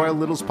is the Loyal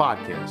Littles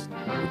Podcast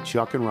with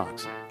Chuck and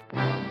Roxy.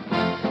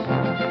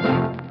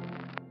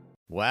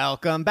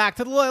 Welcome back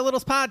to the Loyal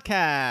Littles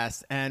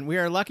Podcast. And we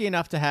are lucky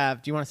enough to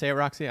have, do you want to say it,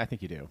 Roxy? I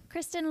think you do.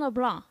 Kristen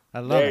LeBlanc. I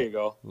love There it. you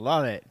go.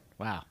 Love it.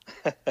 Wow.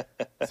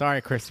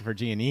 Sorry, Christopher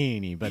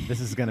Giannini, but this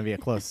is going to be a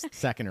close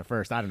second or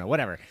first. I don't know,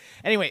 whatever.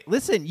 Anyway,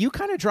 listen, you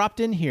kind of dropped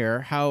in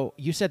here how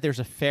you said there's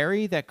a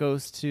ferry that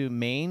goes to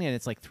Maine and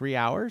it's like 3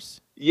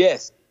 hours.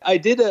 Yes. I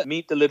did a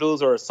Meet the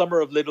Littles or a Summer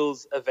of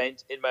Littles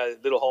event in my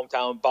little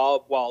hometown.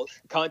 Bob Walsh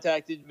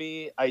contacted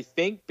me, I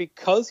think,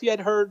 because he had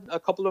heard a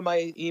couple of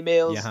my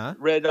emails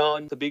read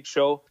on the big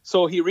show.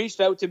 So he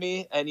reached out to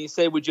me and he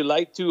said, would you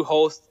like to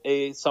host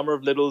a Summer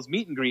of Littles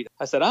meet and greet?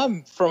 I said,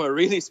 I'm from a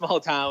really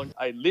small town.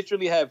 I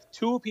literally have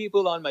 2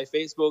 people on my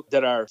Facebook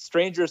that are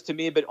strangers to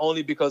me, but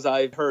only because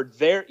I've heard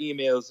their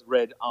emails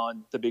read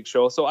on the big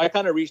show. So I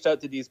kind of reached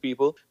out to these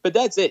people, but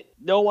that's it.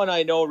 No one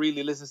I know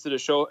really listens to the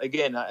show.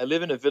 Again, I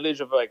live in a village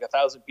of like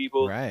 1,000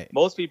 people. Right.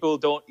 Most people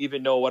don't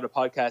even know what a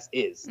podcast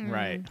is.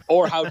 Right.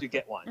 Or how to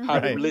get one, how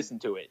Right. to listen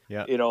to it.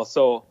 Yeah. You know,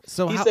 so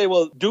he how- said,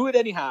 well, do it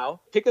anyhow.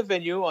 Pick a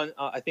venue on,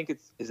 I think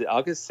is it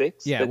August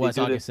 6th? Yeah, that it they was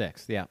do August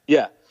 6th. Yeah.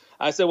 Yeah.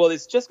 I said, well,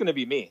 it's just going to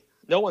be me.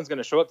 no one's going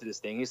to show up to this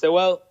thing. He said,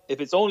 well,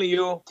 if it's only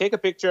you, take a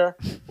picture.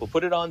 We'll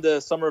put it on the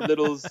Summer of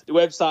Littles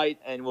website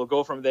and we'll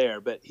go from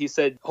there. But he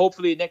said,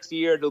 hopefully next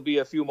year there'll be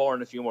a few more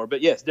and a few more.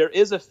 But yes, there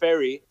is a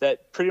ferry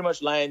that pretty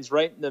much lands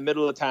right in the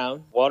middle of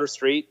town, Water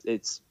Street.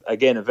 It's,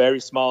 again, a very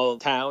small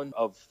town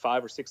of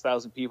 5,000 or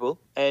 6,000 people.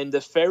 And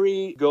the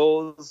ferry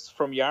goes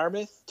from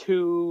Yarmouth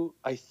to,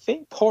 I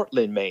think,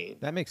 Portland, Maine.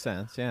 That makes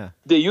sense, yeah.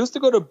 They used to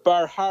go to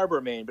Bar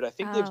Harbor, Maine, but I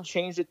think they've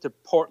changed it to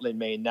Portland,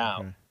 Maine now.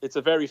 Okay. It's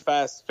a very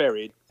fast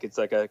ferry. It's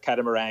like a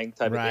catamaran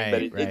type of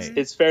thing, but Right.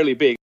 it's fairly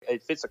big.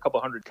 It fits a couple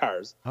hundred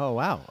cars. Oh,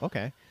 wow.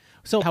 Okay.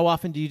 So how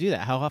often do you do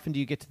that? How often do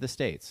you get to the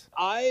States?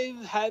 I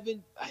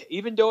haven't,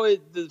 even though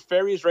the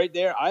ferry is right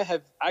there, I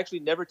have actually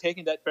never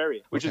taken that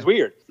ferry, which is Okay.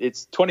 weird.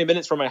 It's 20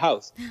 minutes from my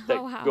house that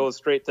Oh, wow. goes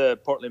straight to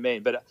Portland,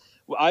 Maine. But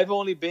I've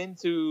only been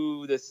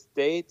to the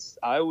States,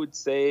 I would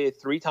say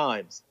 3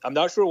 times. I'm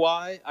not sure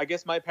why. I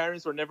guess my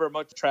parents were never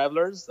much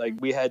travelers. Like,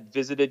 we had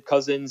visited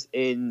cousins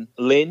in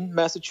Lynn,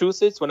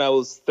 Massachusetts when I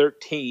was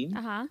 13.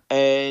 Uh-huh.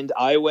 And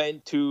I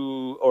went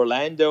to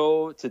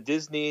Orlando, to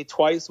Disney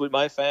twice with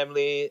my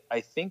family,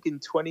 I think in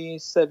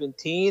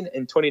 2017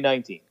 and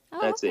 2019. Oh,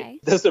 That's okay.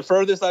 it. That's the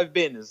furthest I've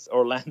been is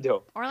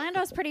Orlando.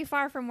 Orlando's pretty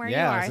far from where you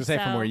Yeah, are. I was going to say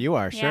from so- where you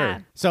are, sure. Yeah.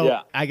 So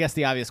Yeah. I guess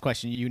the obvious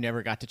question, you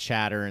never got to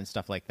chatter and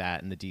stuff like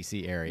that in the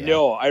D.C. area.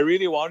 No, I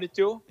really wanted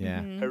to. Yeah.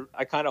 Mm-hmm.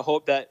 I kind of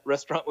hoped that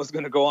restaurant was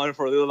going to go on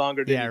for a little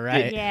longer than Yeah, it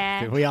right. did.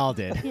 Yeah. We all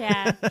did.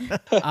 Yeah.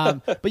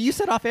 But you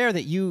said off air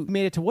that you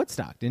made it to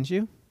Woodstock, didn't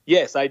you?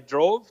 Yes, I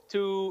drove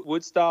to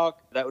Woodstock.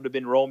 That would have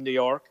been Rome, New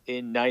York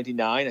in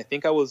 99. I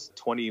think I was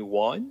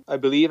 21, I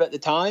believe, at the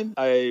time.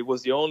 I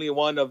was the only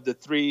one of the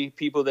 3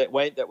 people that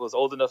went that was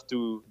old enough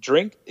to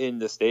drink in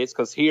the States,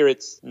 because here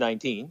it's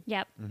 19.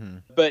 Yep.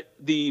 But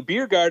the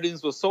beer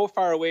gardens was so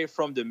far away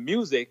from the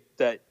music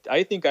that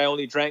I think I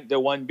only drank the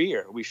 1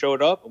 beer. We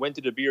showed up, went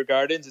to the beer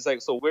gardens. It's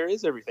like, so where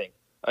is everything?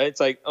 It's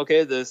like,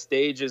 okay, the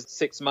stage is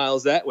 6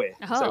 miles that way.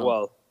 It's like, Oh.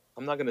 well,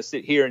 I'm not going to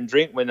sit here and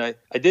drink when I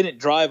didn't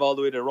drive all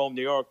the way to Rome,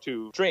 New York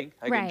to drink.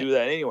 I Right. can do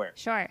that anywhere.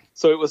 Sure.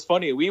 So it was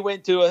funny. We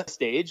went to a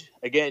stage.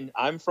 Again,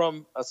 I'm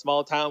from a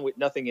small town with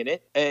nothing in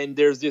it. And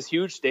there's this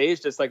huge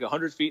stage that's like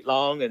 100 feet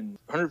long and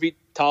 100 feet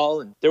tall.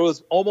 And there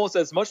was almost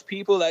as much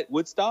people at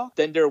Woodstock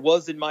than there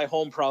was in my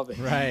home province.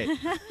 Right.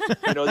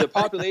 You know, the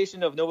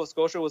population of Nova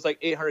Scotia was like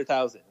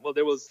 800,000. Well,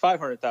 there was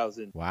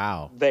 500,000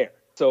 Wow. there.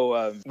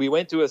 So we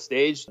went to a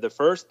stage. The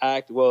first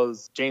act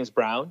was James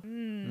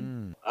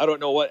Brown. I don't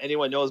know what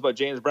anyone knows about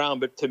James Brown,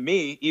 but to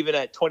me, even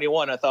at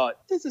 21, I thought,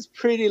 this is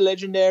pretty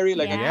legendary.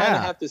 Like, I kind Yeah.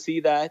 of have to see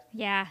that.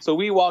 Yeah. So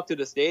we walked to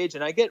the stage,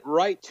 and I get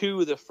right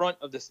to the front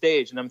of the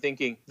stage, and I'm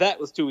thinking, that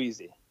was too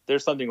easy.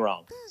 There's something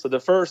wrong. So the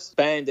first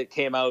band that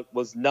came out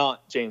was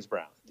not James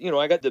Brown. You know,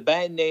 I got the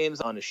band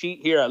names on a sheet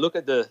here. I look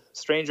at the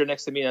stranger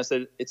next to me, and I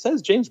said, it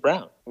says James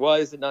Brown. Why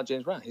is it not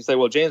James Brown? He said,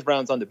 well, James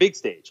Brown's on the big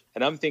stage.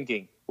 And I'm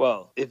thinking,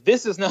 well, if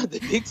this is not the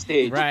big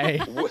stage,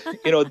 Right.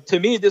 you know, to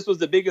me, this was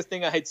the biggest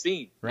thing I had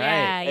seen. Right.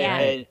 Yeah, yeah.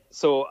 And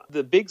so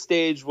the big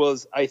stage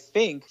was, I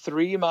think,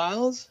 3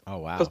 miles. Oh,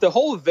 wow. Because the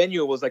whole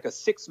venue was like a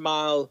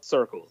 6-mile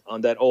circle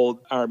on that old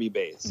army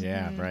base.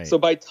 Yeah, right. So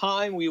by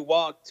time we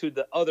walked to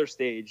the other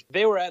stage,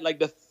 they were at like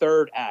the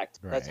 3rd act.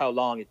 That's Right. how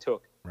long it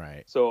took.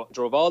 Right. So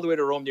drove all the way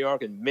to Rome, New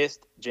York, and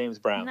missed James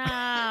Brown.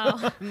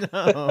 No.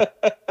 No.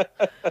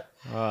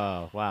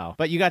 Oh, wow.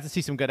 But you got to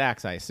see some good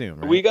acts, I assume,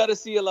 right? We got to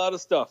see a lot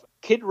of stuff.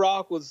 Kid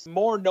Rock was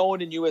more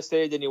known in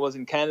USA than he was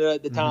in Canada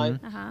at the time.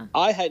 Uh-huh.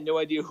 I had no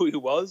idea who he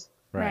was.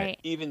 Right.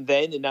 Even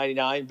then in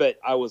 99, but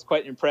I was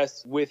quite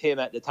impressed with him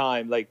at the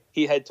time. Like,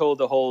 he had told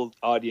the whole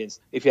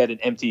audience if he had an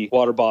empty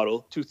water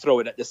bottle to throw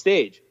it at the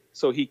stage.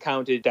 So he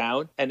counted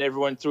down and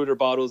everyone threw their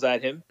bottles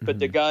at him. But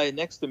the guy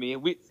next to me,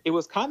 it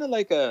was kind of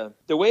like the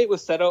way it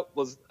was set up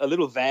was a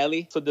little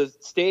valley. So the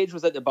stage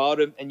was at the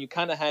bottom and you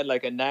kind of had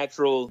like a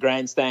natural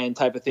grandstand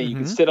type of thing. You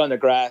could sit on the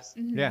grass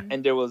Yeah.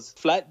 and there was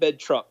flatbed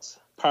trucks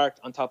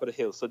parked on top of the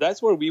hill. So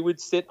that's where we would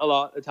sit a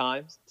lot of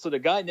times. So the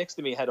guy next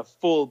to me had a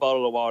full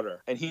bottle of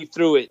water and he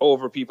threw it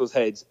over people's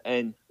heads.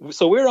 And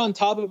so we're on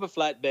top of a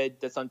flatbed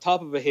that's on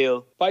top of a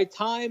hill. By the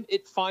time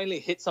it finally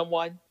hit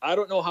someone, I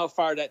don't know how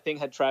far that thing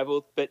had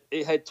traveled, but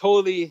it had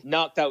totally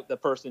knocked out the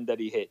person that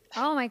he hit.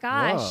 Oh my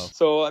gosh. Whoa.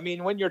 So, I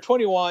mean, when you're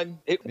 21,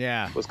 it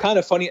Yeah. was kind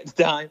of funny at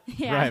the time.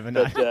 Yeah. Right, but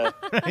not,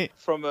 But right.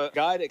 from a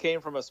guy that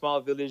came from a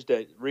small village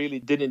that really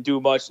didn't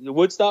do much,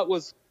 Woodstock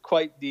was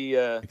quite the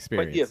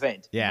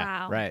event. Yeah,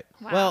 Wow. right.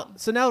 Wow. Well,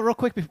 so now real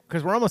quick,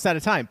 because we're almost out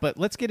of time, but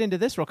let's get into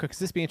this real quick because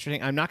this be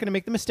interesting. I'm not going to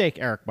make the mistake,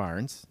 Eric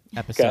Barnes,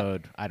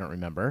 episode, I don't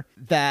remember,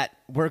 that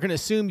we're going to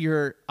assume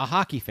you're a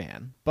hockey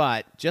fan,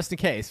 but just in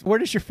case, where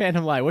does your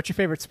fandom lie? What's your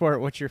favorite sport?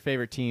 What's your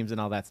favorite teams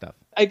and all that stuff?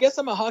 I guess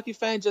I'm a hockey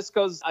fan just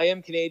because I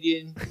am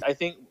Canadian. I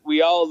think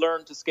we all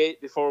learned to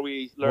skate before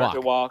we learned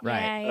to walk.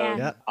 Right.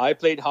 Yeah. I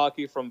played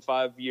hockey from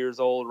 5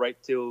 years old right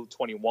till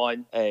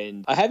 21.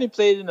 And I haven't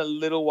played in a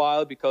little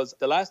while because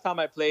the last time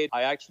I played,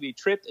 I actually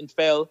tripped and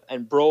fell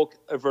and broke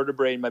a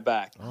vertebrae in my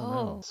back.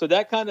 Oh. So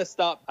that kind of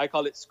stopped. I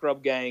call it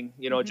scrub gang,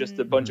 just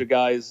a bunch of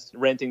guys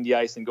renting the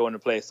ice and going to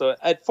play. So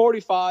at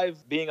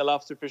 45, being a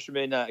lobster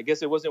fisherman, I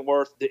guess it wasn't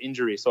worth the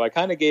injury. So I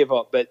kind of gave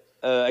up. But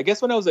I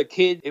guess when I was a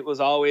kid, it was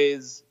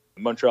always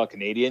Montreal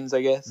Canadiens,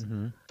 I guess.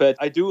 But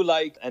I do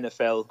like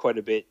NFL quite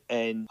a bit.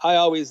 And I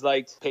always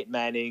liked Peyton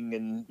Manning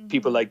and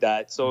people like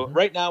that. So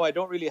right now, I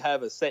don't really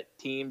have a set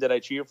team that I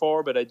cheer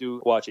for, but I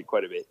do watch it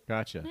quite a bit.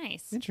 Gotcha.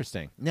 Nice.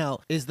 Interesting. Now,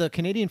 is the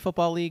Canadian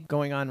Football League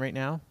going on right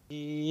now?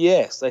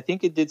 Yes, I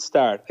think it did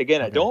start.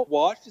 Again, I don't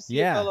watch the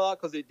CFL a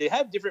lot because they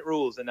have different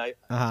rules. And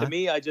to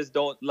me, I just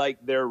don't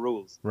like their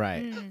rules.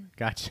 Right.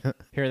 Gotcha.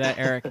 Hear that,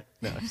 Eric?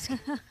 No, I'm just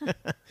kidding.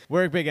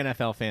 We're big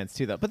NFL fans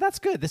too, though. But that's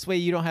good. This way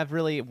you don't have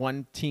really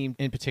one team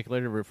in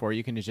particular to root for.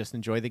 You can just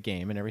enjoy the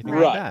game and everything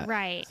like that.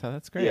 Right. So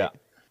that's great. Yeah.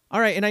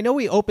 All right. And I know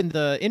we opened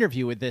the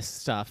interview with this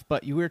stuff,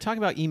 but we were talking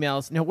about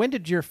emails. Now, when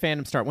did your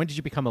fandom start? When did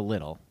you become a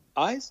little?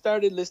 I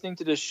started listening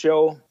to the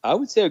show, I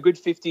would say a good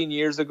 15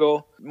 years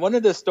ago. One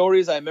of the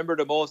stories I remember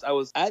the most, I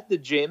was at the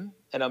gym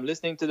and I'm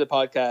listening to the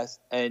podcast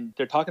and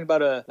they're talking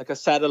about a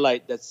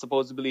satellite that's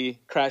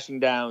supposedly crashing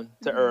down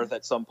to Earth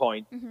at some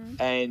point.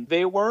 And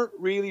they weren't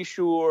really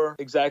sure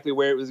exactly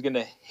where it was going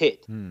to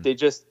hit. They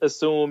just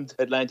assumed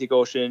Atlantic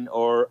Ocean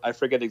or I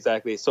forget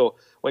exactly. So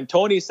when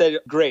Tony said,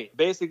 great,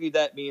 basically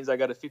that means I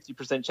got a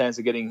 50% chance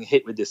of getting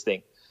hit with this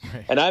thing.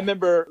 Right. And I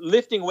remember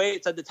lifting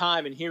weights at the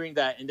time and hearing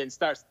that and then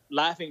start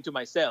laughing to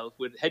myself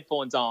with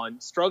headphones on,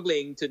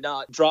 struggling to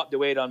not drop the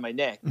weight on my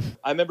neck.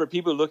 I remember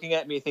people looking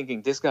at me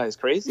thinking, this guy is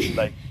crazy.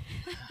 Like,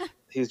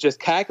 he's just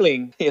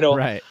cackling,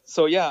 Right.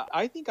 So, yeah,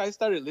 I think I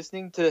started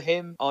listening to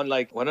him on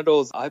like one of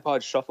those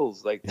iPod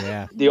shuffles, like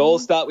the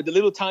old style with the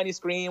little tiny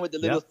screen with the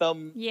little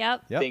thumb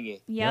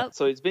thingy. Yep.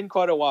 So it's been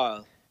quite a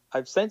while.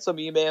 I've sent some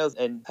emails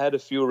and had a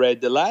few read.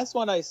 The last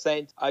one I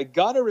sent, I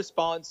got a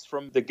response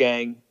from the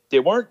gang. They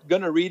weren't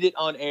going to read it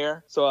on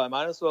air, so I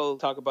might as well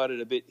talk about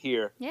it a bit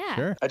here. Yeah.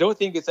 Sure. I don't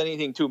think it's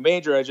anything too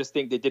major. I just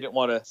think they didn't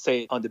want to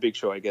say it on the big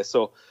show, I guess.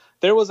 So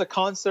there was a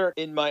concert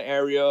in my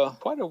area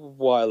quite a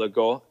while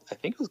ago. I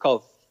think it was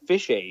called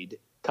Fish Aid,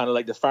 kind of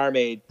like the Farm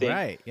Aid thing.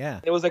 Right, yeah.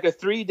 It was like a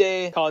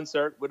 3-day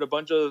concert with a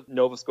bunch of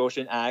Nova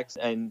Scotian acts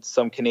and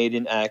some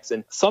Canadian acts.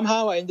 And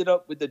somehow I ended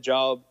up with the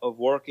job of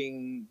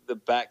working the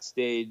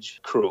backstage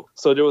crew.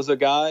 So there was a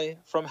guy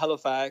from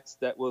Halifax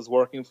that was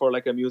working for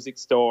like a music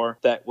store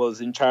that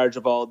was in charge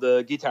of all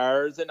the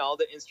guitars and all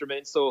the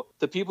instruments. So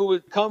the people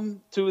would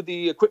come to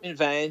the equipment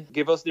van,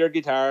 give us their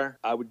guitar.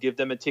 I would give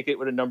them a ticket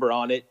with a number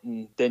on it,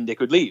 and then they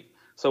could leave.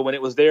 So when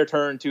it was their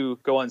turn to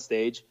go on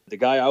stage, the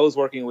guy I was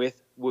working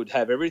with would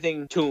have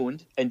everything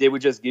tuned and they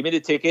would just give me the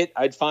ticket.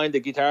 I'd find the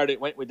guitar that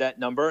went with that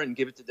number and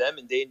give it to them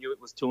and they knew it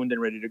was tuned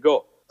and ready to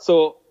go.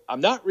 So I'm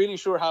not really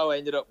sure how I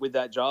ended up with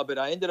that job, but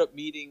I ended up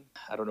meeting,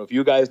 I don't know if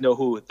you guys know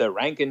who the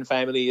Rankin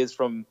family is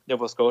from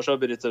Nova Scotia,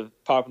 but it's a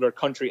popular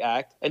country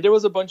act. And there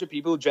was a bunch of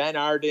people, Jan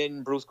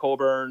Arden, Bruce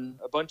Coburn,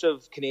 a bunch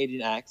of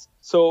Canadian acts.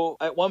 So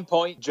at one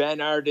point, Jan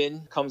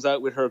Arden comes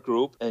out with her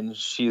group and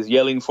she's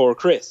yelling for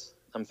Chris.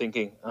 I'm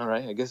thinking, all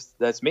right, I guess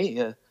that's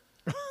me.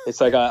 It's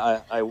like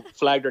I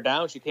flagged her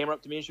down. She came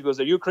up to me and she goes,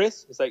 are you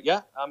Chris? It's like,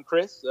 yeah, I'm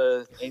Chris.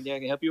 Anything I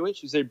can help you with?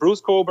 She said, Bruce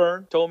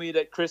Coburn told me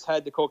that Chris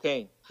had the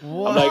cocaine.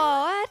 What? I'm like,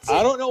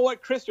 I don't know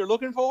what Chris you're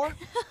looking for,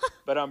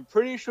 but I'm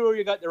pretty sure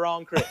you got the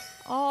wrong Chris.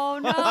 Oh,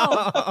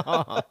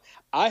 no.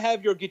 I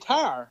have your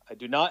guitar. I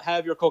do not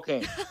have your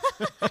cocaine.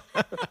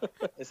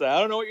 It's like, I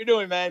don't know what you're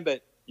doing, man,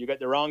 but you got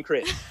the wrong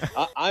Chris.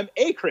 I'm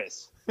a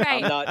Chris.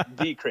 Right. I'm not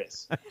the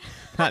Chris.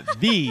 Not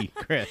the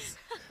Chris.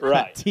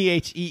 Right.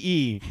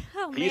 T-H-E-E.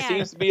 Oh, He man.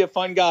 seems to be a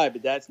fun guy,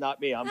 but that's not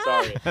me. I'm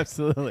sorry.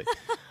 Absolutely.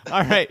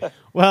 All right.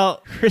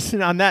 Well,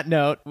 Kristen, on that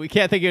note, we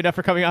can't thank you enough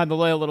for coming on the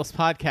Loyal Littles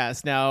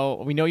podcast.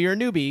 Now, we know you're a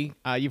newbie.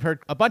 You've heard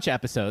a bunch of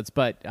episodes,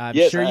 but I'm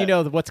sure you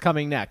know what's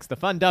coming next. The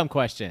fun, dumb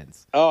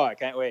questions. Oh, I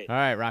can't wait. All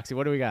right, Roxy,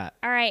 what do we got?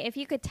 All right. If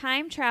you could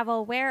time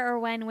travel, where or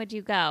when would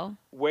you go?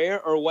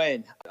 Where or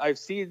when? I've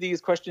seen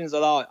these questions a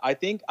lot. I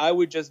think I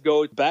would just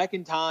go back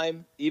in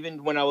time,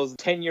 even when I was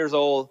 10 years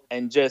old,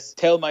 and just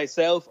tell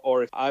myself,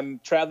 or if I'm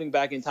traveling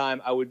back in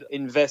time, I would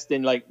invest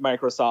in like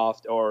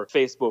Microsoft or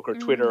Facebook or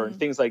Twitter and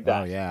things like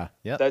that. Oh, yeah.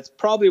 Yep. That's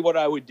probably what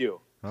I would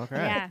do. Okay.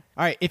 Yeah.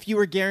 All right. If you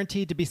were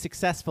guaranteed to be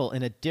successful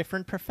in a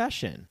different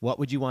profession, what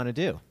would you want to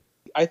do?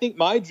 I think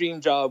my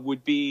dream job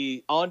would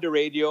be on the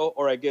radio,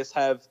 or I guess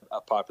have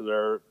a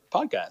popular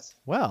podcast.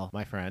 Well,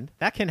 my friend,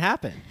 that can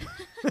happen.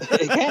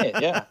 It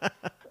can, yeah.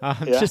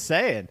 I'm Yeah. just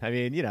saying. I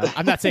mean,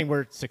 I'm not saying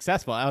we're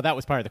successful. Oh, that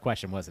was part of the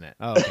question, wasn't it?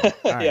 Oh, okay.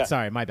 All right. Yeah.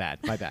 Sorry. My bad.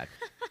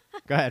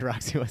 Go ahead,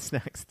 Roxy. What's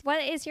next?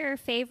 What is your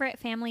favorite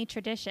family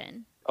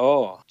tradition?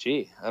 Oh,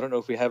 gee, I don't know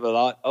if we have a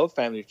lot of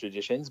family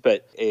traditions,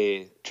 but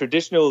a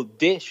traditional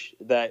dish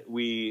that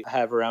we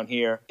have around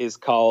here is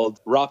called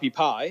rapi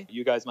pie.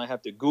 You guys might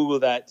have to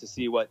Google that to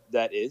see what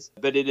that is.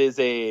 But it is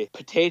a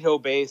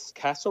potato-based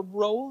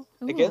casserole,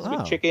 I guess, wow.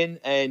 with chicken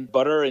and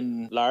butter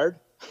and lard.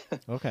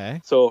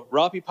 Okay. So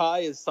raw pie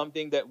is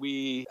something that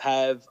we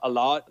have a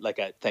lot, like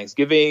at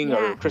Thanksgiving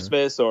or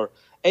Christmas or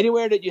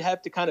anywhere that you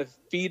have to kind of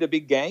feed a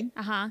big gang.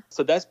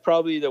 So that's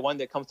probably the one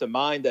that comes to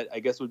mind that I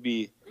guess would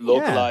be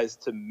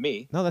localized to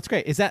me. No, that's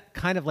great. Is that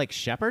kind of like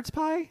shepherd's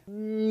pie?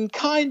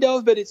 Kind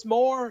of, but it's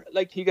more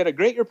like you got to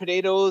grate your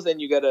potatoes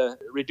and you got to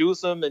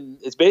reduce them. And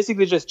it's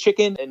basically just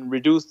chicken and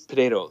reduced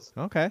potatoes.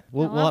 Okay.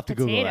 We'll have to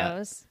Google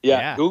that.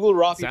 Yeah, Google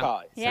raw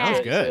pie.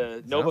 Sounds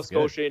good. Nova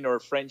Scotian or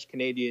French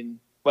Canadian.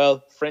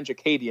 Well, French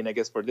Acadian, I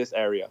guess, for this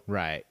area.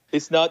 Right.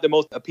 It's not the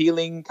most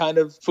appealing kind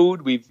of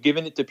food. We've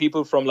given it to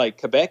people from like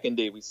Quebec, and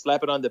we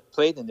slap it on the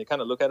plate, and they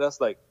kind of look at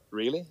us like,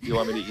 "Really? You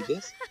want me to eat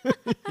this?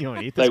 You want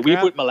to eat this? Like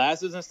crap? We put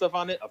molasses and stuff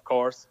on it, of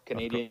course,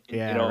 Canadian.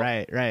 Yeah, you know.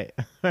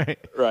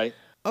 right.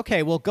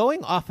 Okay, well,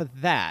 going off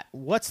of that,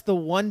 what's the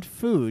one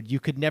food you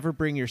could never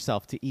bring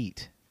yourself to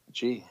eat?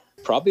 Gee.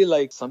 Probably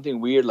like something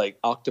weird like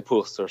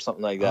octopus or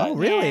something like that. Oh,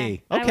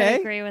 really? Yeah, okay. I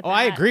would agree with that.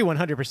 I agree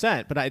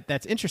 100%, but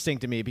that's interesting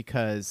to me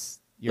because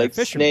you're like a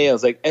fisherman.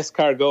 snails, like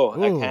escargot.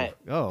 Ooh. I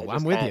can't.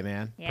 I'm with you,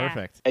 man. Yeah.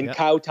 Perfect. And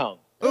cow tongue.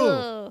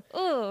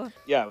 Ooh.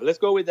 Yeah, let's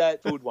go with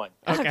that food one.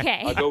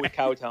 Okay. I'll go with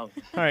cow tongue.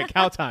 All right,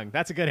 cow tongue.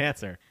 That's a good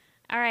answer.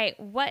 All right.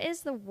 What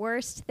is the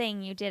worst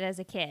thing you did as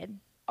a kid?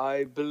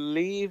 I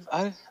believe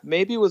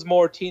maybe it was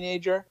more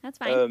teenager. That's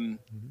fine.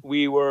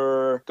 We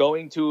were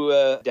going to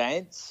a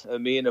dance,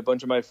 me and a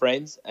bunch of my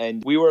friends,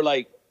 and we were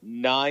like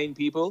 9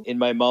 people in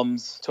my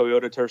mom's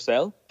Toyota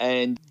Tercel.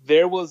 And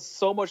there was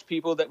so much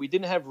people that we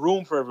didn't have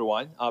room for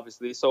everyone,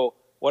 obviously. So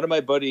one of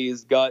my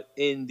buddies got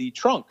in the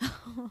trunk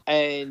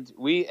and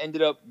we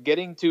ended up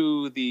getting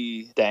to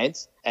the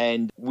dance,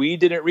 and we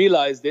didn't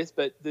realize this,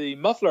 but the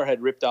muffler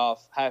had ripped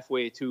off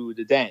halfway to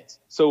the dance.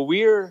 So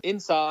we're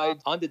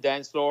inside on the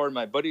dance floor, and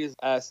my buddy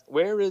asked,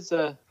 where's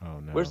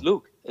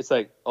Luke? It's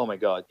like, oh my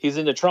God, he's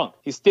in the trunk.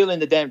 He's still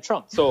in the damn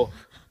trunk. So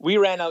we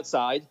ran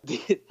outside.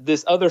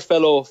 This other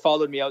fellow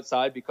followed me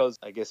outside because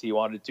I guess he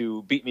wanted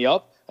to beat me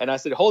up. And I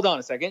said, hold on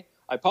a second.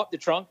 I popped the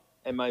trunk.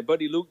 And my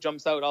buddy Luke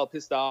jumps out all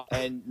pissed off,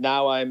 and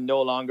now I'm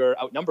no longer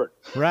outnumbered.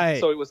 Right.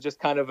 So it was just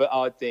kind of an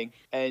odd thing.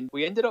 And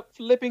we ended up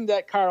flipping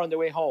that car on the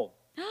way home.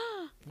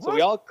 So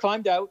we all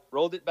climbed out,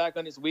 rolled it back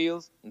on its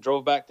wheels, and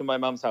drove back to my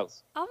mom's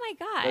house. Oh, my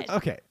God.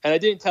 Okay. And I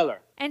didn't tell her.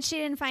 And she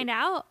didn't find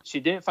out? She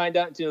didn't find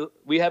out until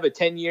we have a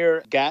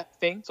 10-year gap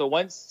thing. So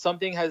once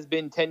something has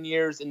been 10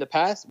 years in the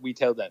past, we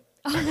tell them.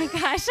 Oh, my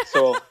gosh.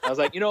 So I was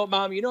like,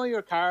 Mom,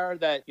 your car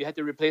that you had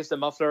to replace the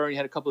muffler and you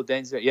had a couple of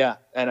dents? Yeah.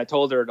 And I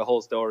told her the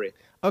whole story.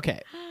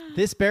 Okay.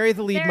 This Bury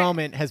the Lead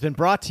moment has been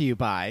brought to you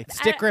by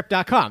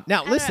stickgrip.com.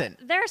 Now, listen.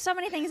 There are so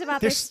many things about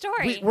this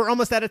story. We're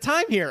almost out of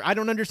time here. I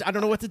don't understand. I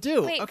don't know what to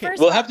do. Wait, okay.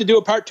 We'll have to do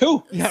a part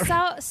 2. Yeah.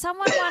 So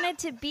someone wanted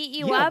to beat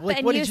you up, like,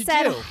 and what you did you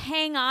said, do?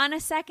 hang on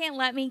a second,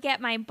 let me get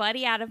my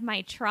buddy out of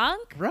my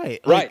trunk? Right.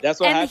 Right. That's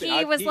what and happened.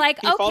 he was like,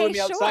 he okay, followed me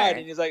outside, sure.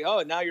 and he's like,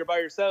 oh, now you're by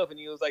yourself. And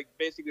he was like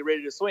basically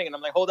ready to swing. And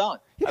I'm like, hold on.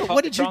 Yeah, I but popped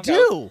what the did you trunk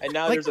do? out, and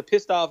now Like- there's a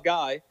pissed off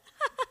guy.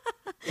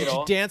 Did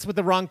you dance with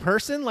the wrong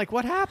person? Like,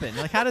 what happened?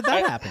 Like, how did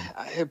that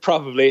happen?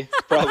 Probably.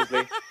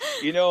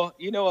 You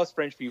know us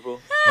French people.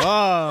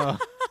 Oh.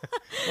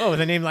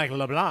 With a name like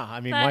LeBlanc. I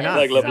mean, why That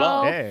not? is Like so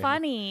LeBlanc. Hey.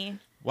 funny.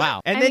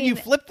 Wow. And I then you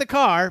mean- flipped the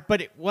car, but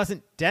it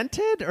wasn't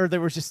dented, or there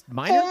was just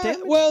minor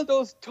damage? Well,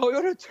 those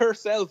Toyota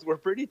Tercels were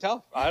pretty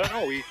tough. I don't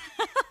know.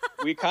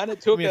 We kind of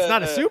took. I mean, it's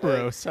not a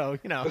Subaru, so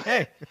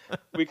hey.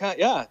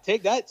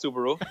 Take that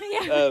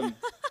Subaru.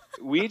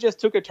 We just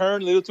took a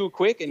turn a little too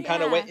quick and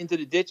kind of went into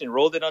the ditch and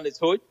rolled it on its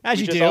hood. As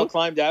we you just do. all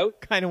climbed out,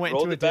 Kind of went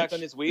rolled into a it back ditch.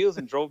 on its wheels,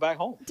 and drove back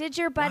home. Did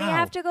your buddy Wow.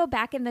 have to go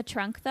back in the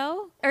trunk,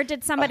 though? Or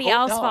did somebody hope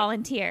else not.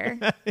 volunteer?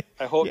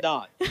 I hope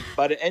not.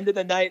 By the end of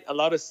the night, a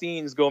lot of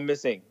scenes go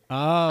missing. Oh,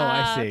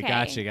 I see. okay.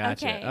 Gotcha.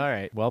 Okay. All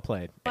right. Well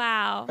played.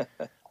 Wow.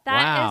 Wow.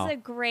 That is a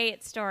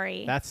great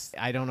story.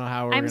 I don't know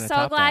how we're I'm going to so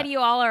top glad that. you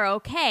all are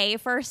okay,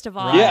 first of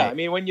all. Right. Yeah, I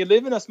mean, when you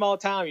live in a small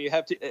town, you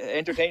have to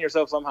entertain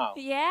yourself somehow.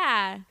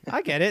 Yeah.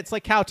 I get it. It's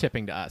like cow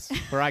tipping to us,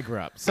 where I grew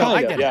up. So Kinda,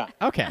 I get yeah. it.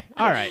 Okay.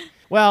 All right.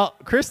 Well,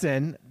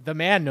 Kristen, the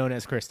man known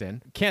as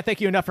Kristen, can't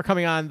thank you enough for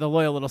coming on the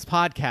Loyal Littles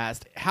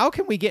podcast. How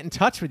can we get in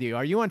touch with you?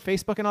 Are you on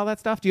Facebook and all that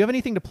stuff? Do you have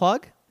anything to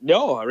plug?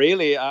 No,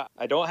 really, I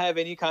don't have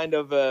any kind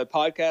of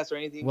podcast or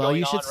anything Well, going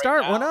you should on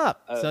start right now. one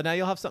up. So now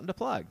you'll have something to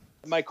plug.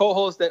 My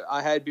co-host that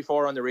I had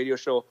before on the radio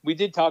show, we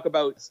did talk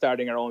about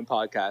starting our own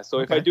podcast. So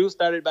if Okay. I do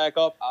start it back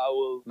up, I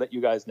will let you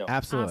guys know.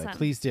 Absolutely. Awesome.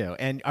 Please do.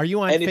 And are you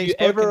on And Facebook? if you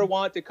ever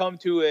want to come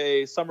to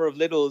a Summer of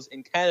Littles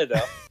in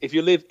Canada, if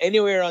you live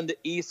anywhere on the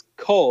East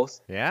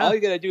Coast, Yeah. all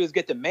you got to do is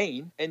get to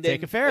Maine and then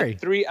Take a ferry.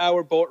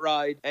 3-hour boat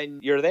ride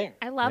and you're there.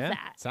 I love Yeah.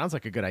 that. Sounds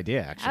like a good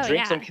idea, actually. Oh,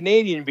 Drink yeah. some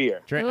Canadian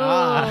beer. Drink- Ooh.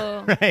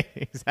 right.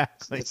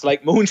 Exactly. It's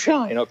like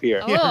moonshine up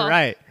here. Yeah, Ooh.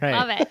 right.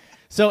 Love it.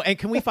 So, and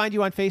can we find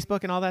you on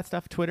Facebook and all that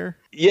stuff? Twitter?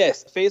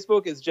 Yes,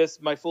 Facebook is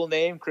just my full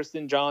name,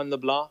 Kristen John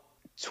LeBlanc.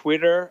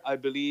 Twitter, I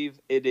believe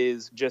it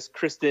is just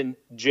Kristen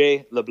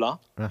J. LeBlanc.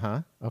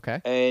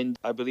 Okay. And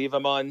I believe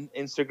I'm on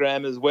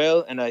Instagram as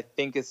well. And I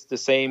think it's the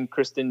same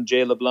Kristen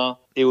J. LeBlanc.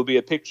 It will be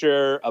a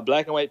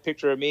black and white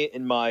picture of me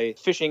in my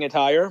fishing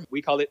attire.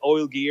 We call it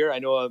oil gear. I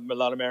know a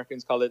lot of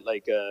Americans call it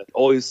like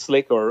oil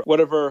slick or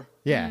whatever.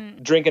 Yeah.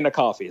 Drinking a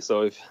coffee.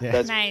 So if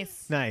that's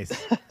Nice.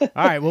 All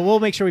right. Well,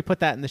 we'll make sure we put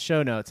that in the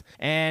show notes.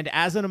 And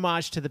as an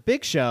homage to the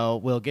big show,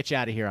 we'll get you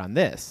out of here on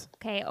this.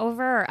 Okay,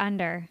 over or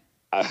under?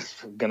 I'm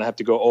going to have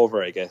to go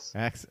over, I guess.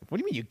 Excellent. What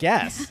do you mean you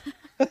guess?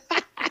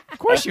 Of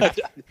course you. I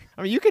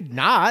mean, you could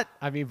not.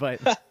 I mean, but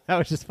that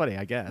was just funny,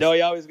 I guess. No,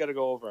 you always got to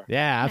go over.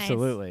 Yeah,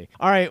 absolutely. Nice.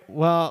 All right.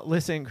 Well,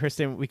 listen,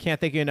 Kristen, we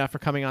can't thank you enough for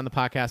coming on the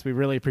podcast. We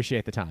really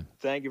appreciate the time.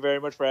 Thank you very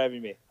much for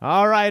having me.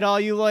 All right, all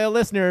you loyal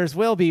listeners,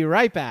 we'll be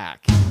right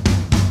back.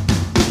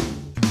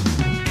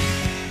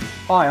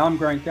 Hi, I'm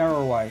Grant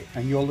Garraway,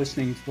 and you're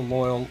listening to the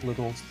Loyal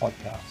Littles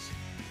podcast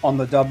on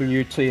the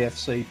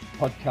WTFC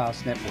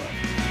Podcast Network.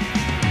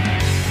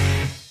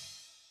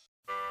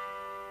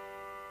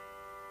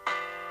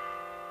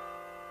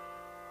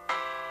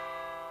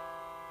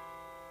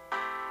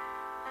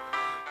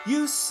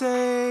 You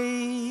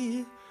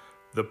say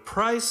the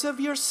price of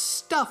your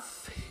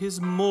stuff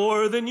is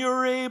more than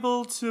you're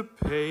able to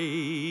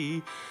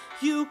pay.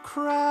 You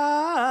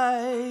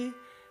cry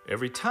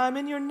every time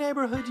in your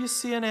neighborhood you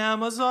see an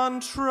Amazon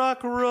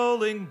truck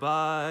rolling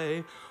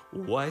by.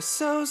 Why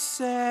so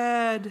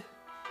sad?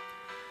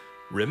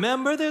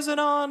 Remember, there's an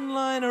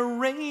online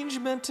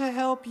arrangement to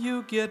help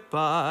you get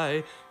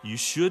by. You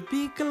should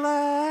be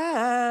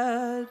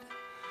glad.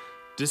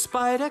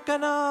 Despite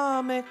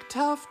economic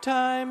tough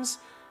times,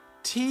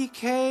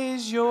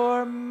 TK's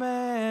your man.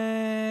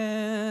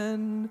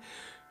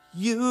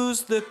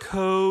 Use the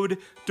code,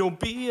 don't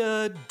be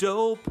a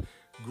dope.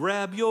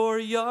 Grab your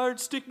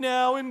yardstick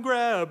now and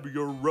grab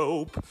your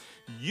rope.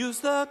 Use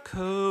the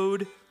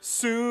code,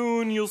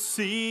 soon you'll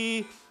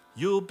see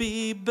you'll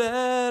be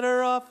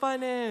better off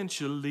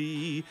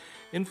financially.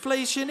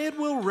 Inflation, it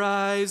will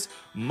rise,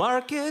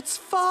 markets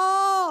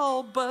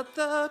fall, but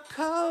the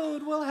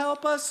code will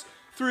help us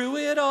through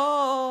it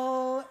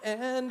all.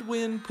 And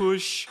when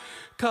push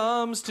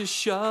comes to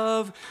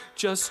shove,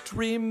 just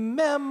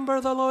remember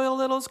the Loyal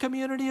Littles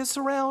community is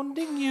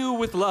surrounding you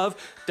with love.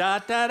 Da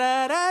da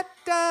da da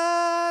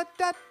da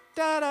da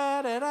da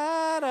da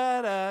da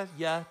da da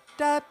yeah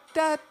da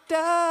da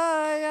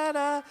da ya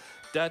da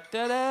da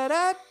da da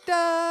da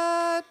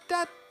da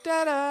da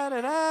da da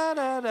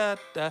da da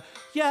da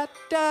yeah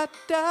da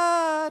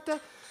da da.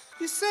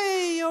 You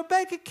say your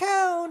bank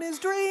account is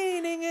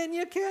draining and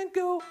you can't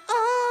go on.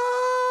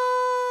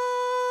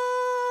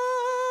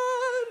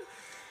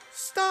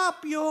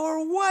 Stop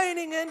your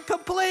whining and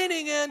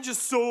complaining and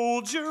just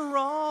soldier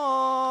on.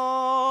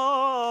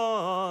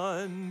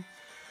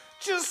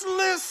 Just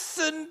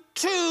listen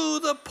to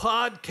the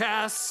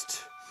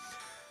podcast,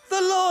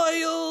 the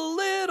Loyal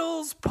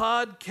Littles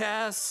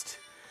podcast.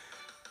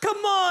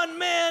 Come on,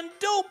 man,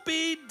 don't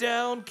be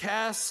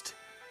downcast.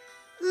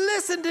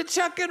 Listen to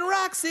Chuck and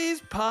Roxy's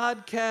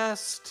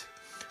podcast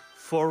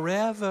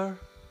forever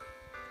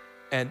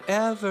and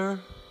ever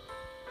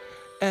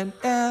and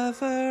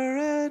ever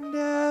and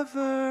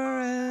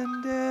ever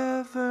and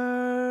ever.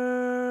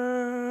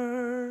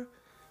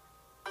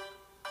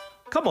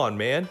 Come on,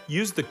 man.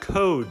 Use the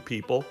code,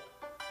 people.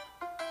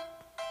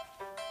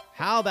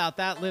 How about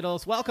that,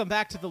 Littles? Welcome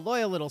back to the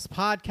Loyal Littles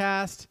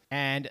podcast.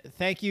 And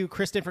thank you,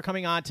 Kristen, for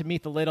coming on to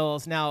meet the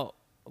Littles. Now,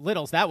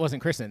 Littles, that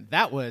wasn't Kristen.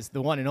 That was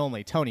the one and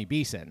only Tony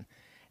Beeson.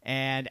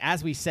 And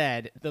as we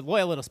said, the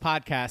Loyal Littles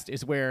podcast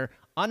is where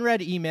unread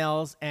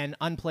emails and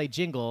unplayed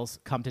jingles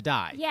come to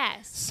die.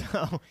 Yes.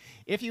 So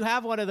if you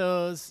have one of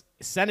those,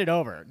 send it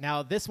over.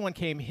 Now, this one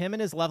came, him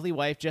and his lovely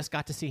wife just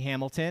got to see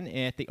Hamilton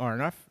at the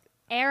Aronoff.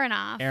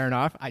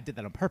 I did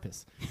that on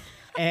purpose.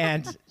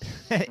 And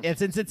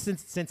it's in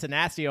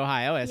Cincinnati,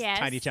 Ohio, as yes.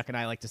 Tiny Chuck and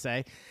I like to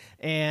say.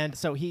 And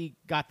so he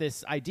got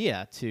this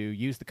idea to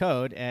use the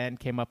code and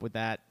came up with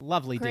that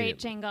lovely Great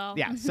jingle.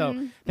 Yeah,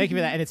 so thank you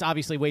for that. And it's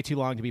obviously way too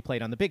long to be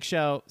played on the big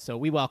show, so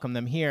we welcome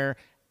them here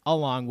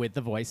along with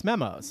the voice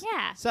memos.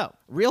 Yeah. So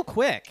real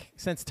quick,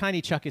 since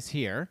Tiny Chuck is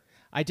here,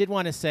 I did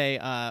want to say,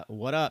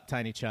 what up,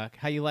 Tiny Chuck?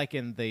 How you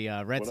liking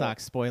the Red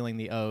Sox spoiling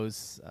the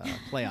O's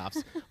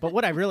playoffs? But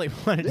what I really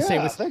wanted to say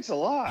was... thanks a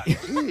lot.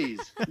 Jeez.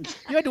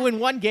 You had to win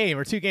one game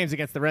or two games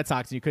against the Red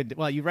Sox, and you couldn't...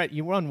 Well,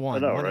 you won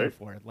one. I know, one right?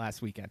 for it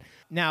last weekend.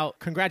 Now,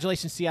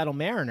 congratulations, Seattle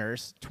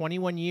Mariners.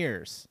 21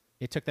 years.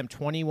 It took them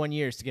 21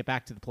 years to get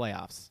back to the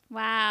playoffs.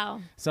 Wow.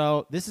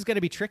 So this is going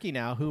to be tricky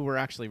now who we're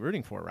actually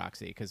rooting for,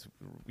 Roxy, because,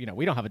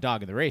 we don't have a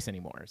dog in the race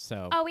anymore.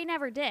 So. Oh, we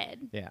never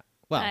did. Yeah.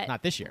 Well, but...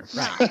 not this year.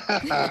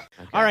 Right.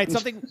 All right.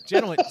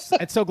 Gentlemen,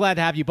 it's so glad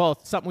to have you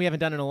both. Something we haven't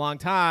done in a long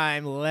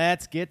time.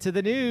 Let's get to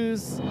the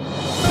news. All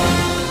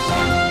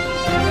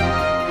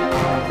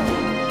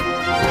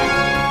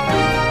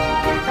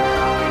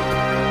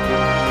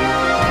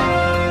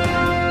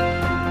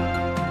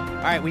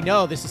right. We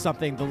know this is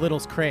something the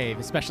Littles crave,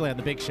 especially on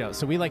the big show.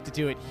 So we like to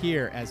do it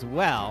here as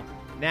well.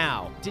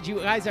 Now, did you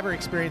guys ever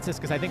experience this?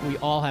 Because I think we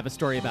all have a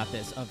story about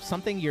this, of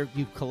something you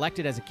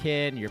collected as a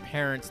kid and your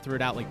parents threw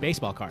it out, like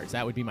baseball cards.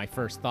 That would be my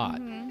first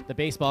thought. Mm-hmm. The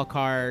baseball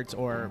cards,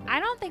 or...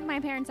 I don't think my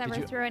parents ever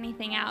threw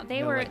anything out.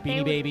 They were like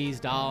Beanie Babies,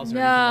 dolls, or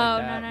no,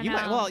 anything like that. No.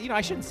 Might, well,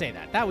 I shouldn't say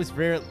that. That was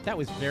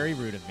very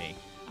rude of me.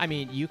 I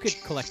mean, you could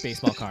collect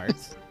baseball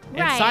cards. And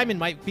Right. Simon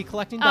might be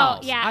collecting dolls.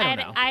 Oh, yeah. I don't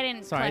know. I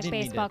didn't Sorry, collect I didn't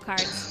mean baseball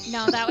cards.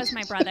 No, that was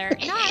my brother.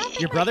 No, I don't think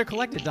Your brother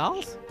collected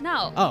dolls?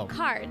 No, Oh.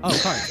 cards. Oh,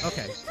 cards.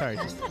 Okay, sorry.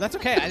 That's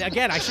okay.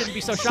 Again, I shouldn't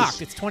be so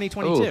shocked. It's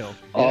 2022. Ooh.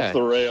 Off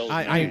the rails.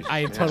 I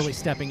am totally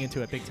stepping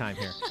into it big time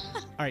here.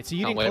 All right, so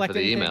you Can't didn't wait collect for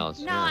the anything? emails.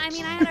 No, I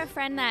mean, I had a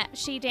friend that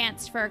she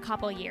danced for a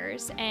couple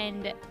years,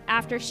 and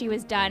after she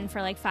was done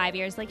for like 5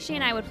 years, like she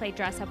and I would play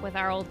dress up with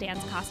our old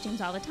dance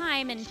costumes all the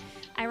time. And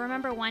I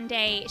remember one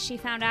day she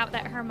found out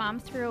that her mom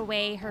threw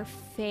away her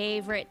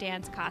favorite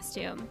dance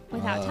costume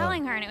without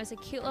telling her, and it was a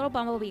cute little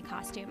bumblebee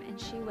costume, and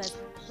she was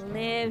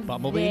livid.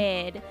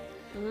 Bumblebee?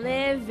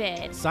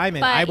 Livid.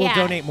 Simon, But, I will yeah.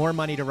 donate more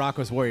money to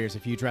Rocco's Warriors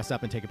if you dress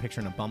up and take a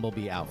picture in a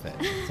bumblebee outfit.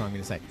 That's all I'm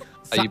going to say.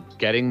 Are you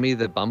getting me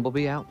the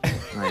bumblebee out?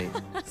 Like,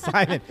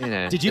 Simon, you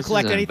know, did you this is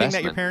collect an anything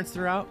that your investment. parents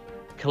threw out?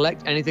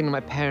 Collect anything that my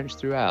parents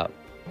threw out?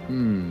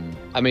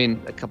 I mean,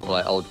 a couple of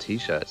like old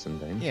T-shirts and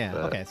things. Yeah,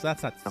 but okay, so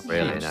that's not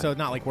really, huge. no. So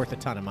not like worth a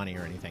ton of money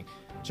or anything.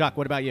 Chuck,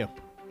 what about you?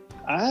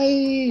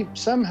 I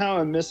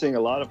somehow am missing a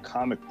lot of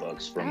comic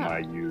books from my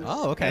youth.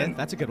 Oh, okay, And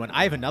that's a good one.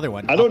 I have another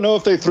one. I don't know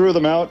if they threw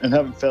them out and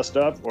haven't fessed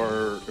up,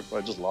 or if I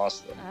just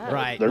lost them.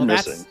 Right. They're well,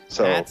 missing.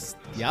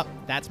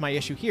 That's my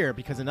issue here,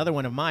 because another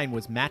one of mine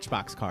was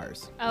Matchbox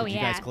cars. Oh, Did you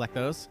yeah. guys collect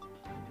those?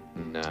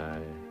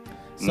 No.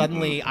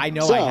 Suddenly, I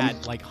know Some. I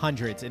had like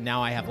hundreds, and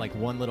now I have like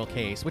one little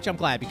case, which I'm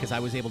glad, because I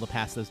was able to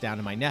pass those down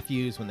to my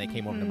nephews when they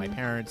came over to my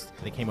parents.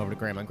 They came over to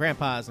Grandma and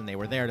Grandpa's, and they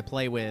were there to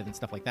play with and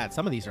stuff like that.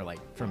 Some of these are like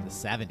from the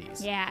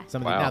 70s. Yeah.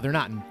 Some of Wow. now they're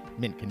not in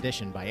mint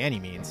condition by any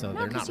means, so No,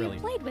 they're not because you really.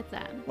 played with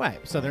them.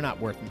 Right, so they're not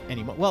worth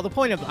any money. Well, the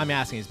point of I'm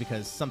asking is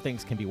because some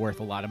things can be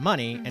worth a lot of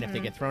money, and if they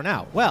get thrown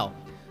out, well,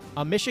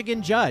 a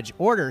Michigan judge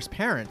orders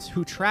parents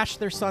who trashed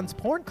their son's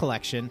porn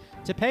collection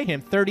to pay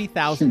him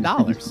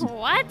 $30,000.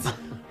 What?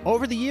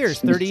 Over the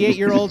years,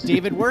 38-year-old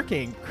David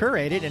Working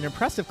curated an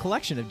impressive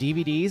collection of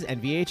DVDs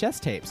and VHS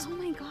tapes. Oh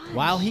my god.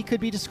 While he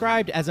could be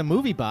described as a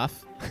movie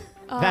buff,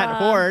 that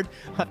hoard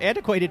of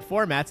antiquated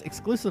formats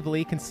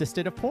exclusively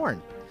consisted of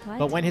porn. What?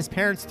 But when his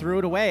parents threw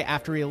it away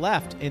after he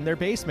left in their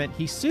basement,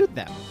 he sued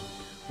them.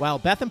 While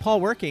Beth and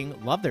Paul Working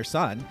loved their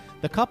son,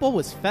 the couple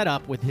was fed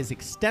up with his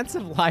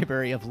extensive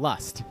library of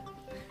lust.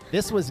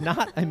 This was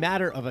not a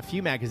matter of a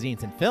few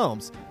magazines and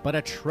films, but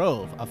a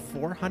trove of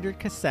 400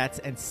 cassettes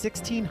and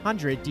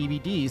 1,600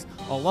 DVDs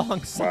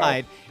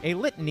alongside a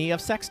litany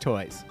of sex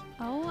toys.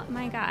 Oh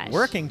my gosh.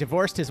 Working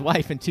divorced his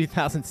wife in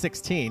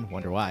 2016,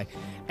 wonder why,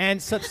 and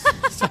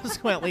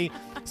subsequently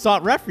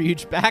sought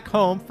refuge back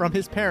home from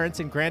his parents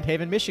in Grand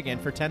Haven, Michigan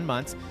for 10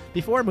 months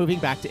before moving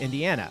back to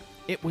Indiana.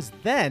 It was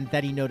then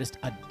that he noticed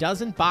a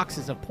dozen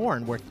boxes of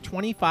porn worth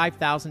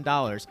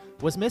 $25,000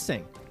 was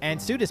missing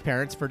and sued his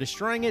parents for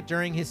destroying it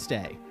during his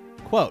stay.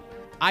 Quote,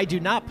 "I do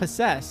not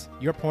possess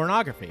your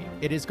pornography.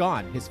 It is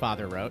gone," his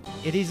father wrote.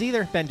 "It has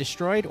either been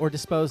destroyed or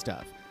disposed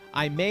of.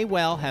 I may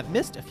well have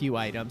missed a few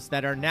items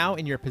that are now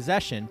in your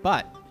possession,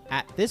 but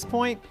at this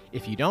point,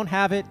 if you don't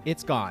have it,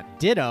 it's gone.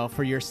 Ditto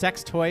for your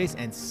sex toys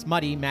and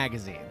smutty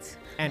magazines."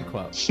 End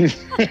quote.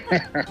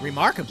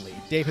 Remarkably,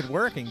 David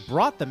Working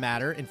brought the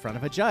matter in front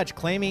of a judge,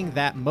 claiming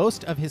that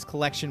most of his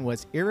collection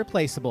was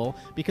irreplaceable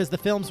because the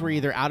films were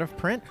either out of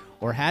print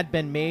or had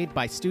been made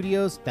by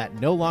studios that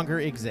no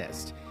longer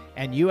exist.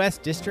 And U.S.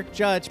 District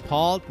Judge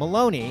Paul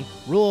Maloney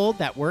ruled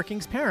that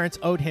Working's parents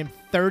owed him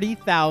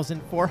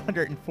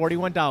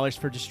 $30,441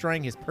 for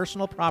destroying his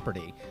personal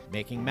property.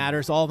 Making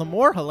matters all the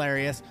more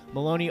hilarious,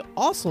 Maloney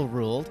also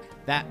ruled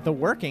that the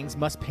Workings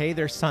must pay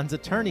their son's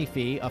attorney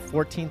fee of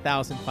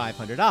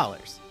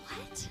 $14,500.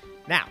 What?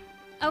 Now,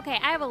 Okay,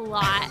 I have a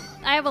lot.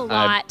 I have a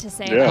lot to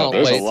say. Yeah, about Can't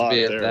there's a wait to lot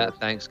be at there. that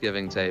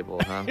Thanksgiving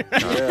table, huh?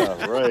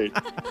 Yeah, right.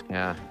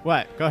 Yeah.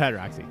 what? Go ahead,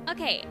 Roxy.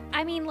 Okay,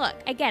 I mean, look,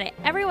 I get it.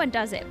 Everyone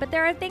does it, but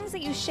there are things that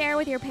you share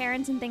with your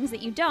parents and things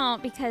that you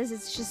don't because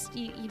it's just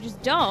you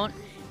just don't.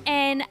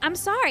 And I'm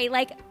sorry,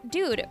 like,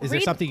 dude, Is there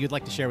something you'd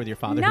like to share with your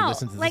father who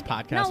listens to this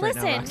podcast right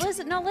now? Roxy?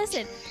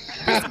 listen.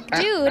 This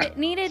dude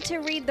needed to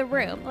read the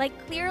room. Like,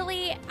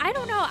 clearly, I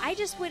don't know. I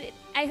just would,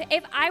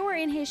 if I were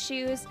in his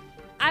shoes,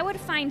 I would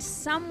find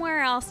somewhere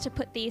else to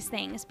put these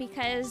things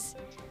because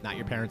Not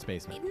your parents'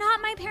 basement.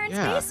 not my parents'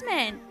 Yeah.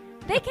 basement.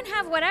 They can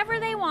have whatever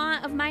they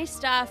want of my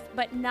stuff,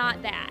 but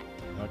not that.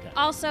 Okay.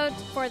 Also,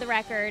 for the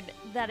record,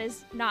 that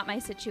is not my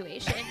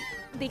situation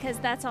because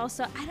that's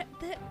also,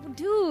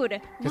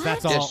 dude. Because what?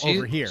 that's all Yeah,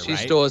 over here, she right?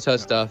 stores her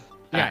stuff.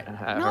 Yeah. at No,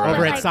 her but Over own at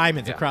like- house.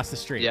 Simon's Yeah. across the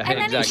street. Yeah. And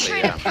then he's Exactly,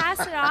 trying yeah. to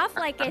pass it off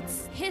like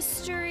it's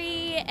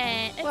history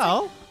and it's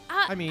Well, like,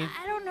 I mean,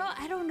 I don't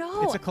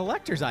know. it's a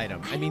collector's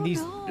item. I mean, don't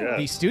these know. Yeah.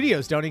 these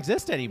studios don't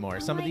exist anymore.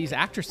 Some of like- these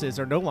actresses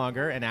are no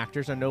longer, and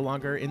actors are no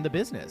longer in the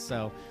business.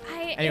 So,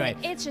 Anyway.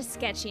 It's just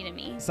sketchy to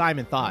me.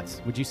 Simon,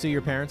 thoughts? Would you sue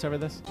your parents over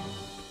this?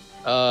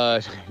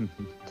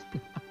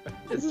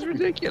 This is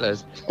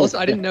ridiculous. Also,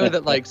 I didn't know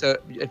that, like, so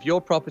if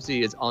your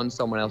property is on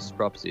someone else's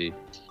property,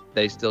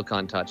 they still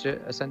can't touch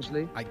it,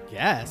 essentially? I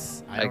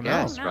guess. I don't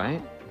guess, know.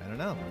 right? I don't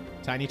know.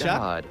 Tiny Chuck?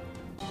 God.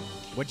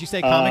 What'd you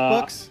say, comic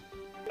books?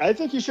 I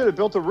think you should have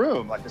built a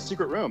room, like a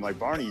secret room, like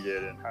Barney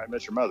did in How I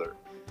Met Your Mother.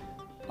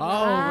 Oh,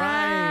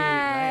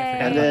 right.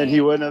 And then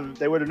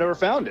they would have never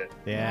found it.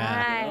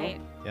 Yeah.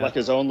 Right. Yep. Like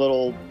his own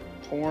little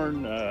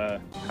porn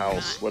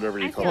house, whatever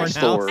you call it, I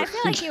store.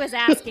 feel like he was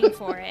asking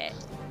for it.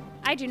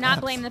 I do not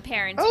blame the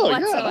parents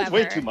whatsoever. Yeah, that's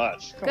way too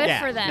much. Good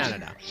for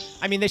them. No.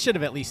 I mean, they should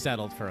have at least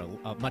settled for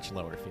a much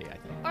lower fee, I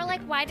think. Or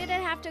like, why did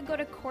it have to go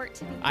to court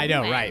to begin I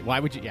know, with? right?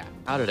 Why would you? Yeah.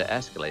 How did it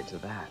escalate to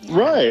that? Yeah.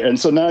 Right, and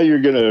so now your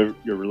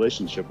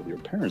relationship with your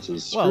parents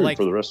is screwed like-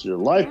 for the rest of your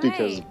life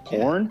because of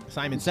porn.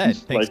 Simon said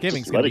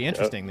Thanksgiving's just going let to be it go.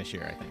 interesting this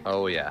year, I think.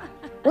 Oh, yeah.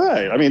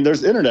 Right, I mean,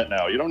 there's internet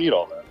now. You don't need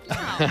all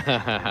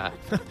that.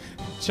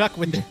 Chuck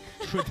with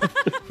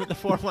the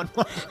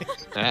 411.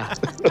 Yeah.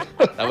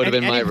 That would have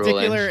been my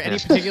ruling. Any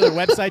particular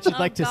website you'd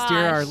like to steer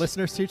our gosh.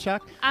 listeners to,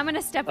 Chuck? I'm going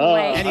to step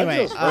away. Anyway,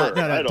 just heard.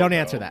 I don't don't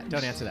answer know. that.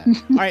 Don't answer that.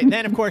 All right,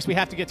 then, of course, we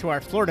have to get to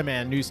our Florida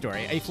man news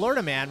story. A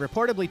Florida man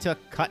reportedly took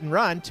cut and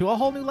run to a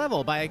whole new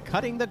level by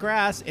cutting the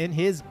grass in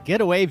his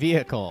getaway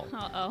vehicle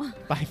Uh-oh.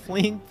 by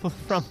fleeing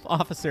from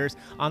officers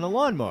on a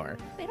lawnmower.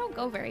 They don't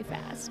go very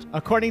fast.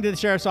 According to the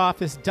sheriff's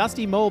office,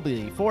 Dusty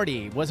Mobley,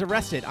 40, was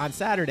arrested on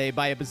Saturday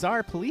by a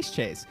bizarre police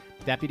chase.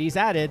 Deputies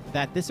added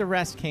that this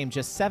arrest came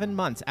just 7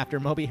 months after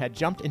Moby had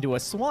jumped into a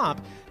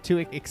swamp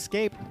to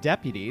escape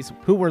deputies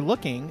who were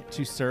looking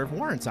to serve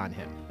warrants on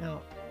him.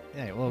 Now,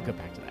 yeah, we'll go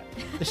back to that.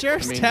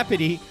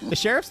 The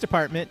sheriff's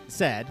department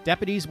said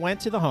deputies went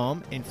to the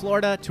home in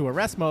Florida to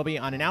arrest Moby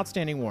on an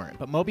outstanding warrant,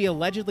 but Moby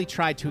allegedly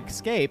tried to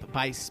escape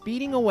by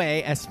speeding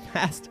away as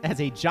fast as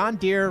a John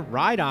Deere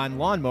ride-on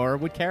lawnmower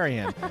would carry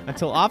him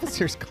until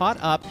officers caught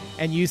up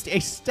and used a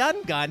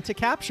stun gun to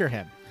capture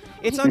him.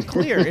 It's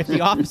unclear if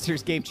the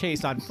officers gave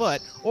chase on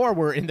foot or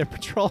were in their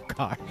patrol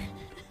car.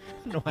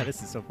 I don't know why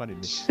this is so funny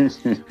to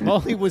me.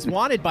 Molly was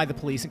wanted by the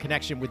police in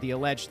connection with the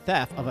alleged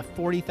theft of a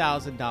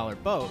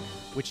 $40,000 boat,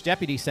 which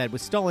deputies said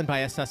was stolen by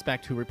a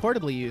suspect who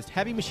reportedly used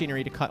heavy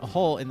machinery to cut a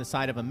hole in the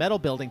side of a metal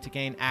building to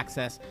gain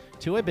access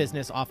to a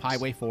business off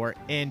Highway 4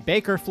 in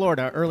Baker,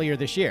 Florida, earlier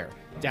this year.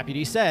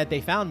 Deputies said they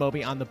found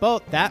Moby on the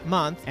boat that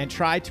month and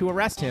tried to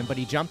arrest him, but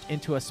he jumped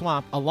into a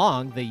swamp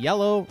along the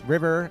Yellow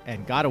River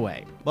and got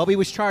away. Moby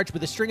was charged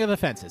with a string of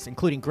offenses,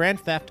 including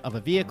grand theft of a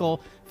vehicle,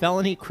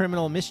 felony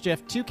criminal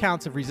mischief, 2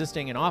 counts of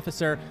resisting an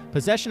officer,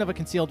 possession of a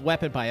concealed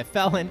weapon by a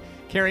felon,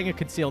 carrying a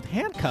concealed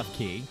handcuff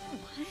key.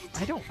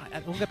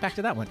 We'll get back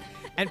to that one.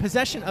 And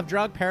possession of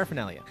drug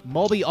paraphernalia.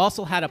 Mulby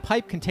also had a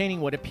pipe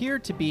containing what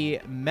appeared to be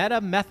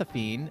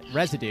metamethamphetamine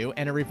residue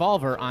and a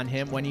revolver on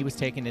him when he was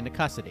taken into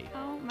custody.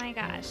 Oh my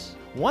gosh.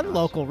 One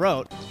local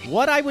wrote,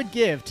 "What I would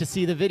give to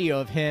see the video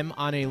of him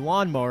on a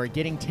lawnmower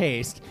getting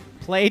tased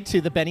played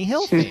to the Benny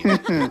Hill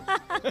theme."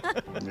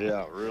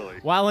 Yeah, really.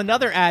 While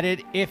another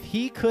added, if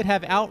he could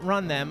have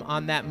outrun them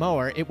on that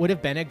mower, it would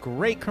have been a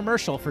great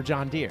commercial for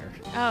John Deere.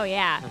 Oh,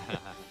 yeah.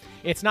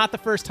 It's not the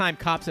first time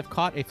cops have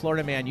caught a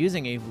Florida man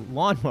using a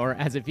lawnmower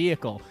as a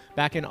vehicle.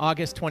 Back in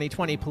August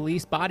 2020,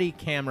 police body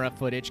camera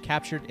footage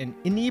captured an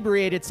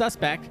inebriated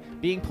suspect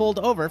being pulled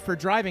over for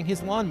driving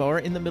his lawnmower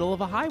in the middle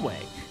of a highway.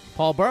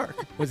 Paul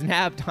Burke was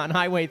nabbed on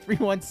Highway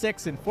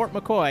 316 in Fort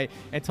McCoy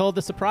and told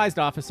the surprised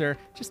officer,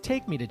 "Just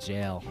take me to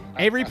jail."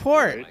 A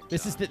report,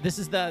 this is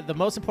the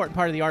most important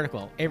part of the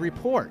article, a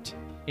report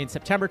in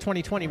September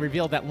 2020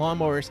 revealed that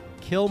lawnmowers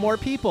kill more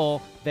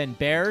people than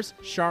bears,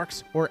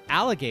 sharks, or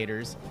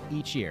alligators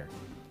each year.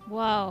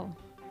 Whoa.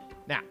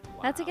 Now,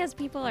 That's because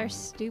people are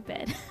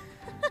stupid.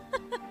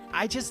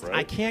 I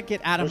can't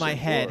get out of my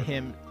head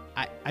him.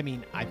 I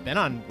mean, I've been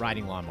on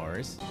riding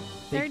lawnmowers.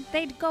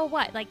 They'd go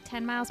what, like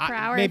 10 miles per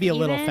hour? Maybe if a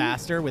little even?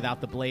 faster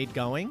without the blade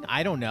going.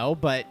 I don't know,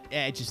 but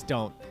I just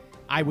don't.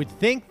 I would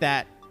think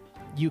that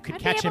you could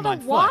I'd catch be him able on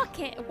to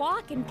foot.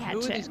 walk and catch Who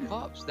are these him.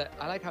 cops?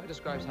 I like how it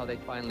describes how they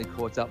finally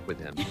caught up with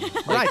him.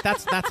 Right,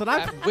 that's what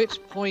I'm. At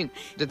which point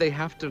did they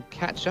have to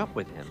catch up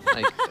with him?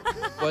 Like,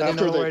 were they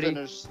After not they already?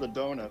 finish the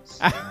donuts.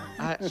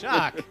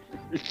 Shock.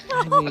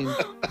 I mean,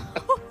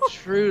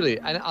 truly.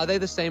 And are they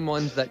the same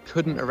ones that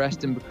couldn't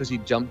arrest him because he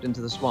jumped into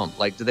the swamp?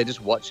 Like, did they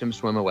just watch him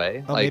swim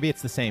away? Oh, maybe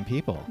it's the same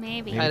people.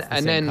 Maybe. it's the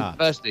And same then, cops.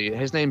 firstly,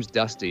 his name's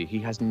Dusty. He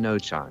has no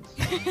chance.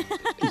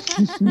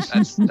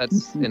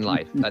 that's in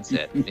life. That's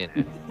it. You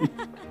know.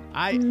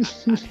 I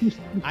just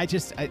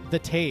the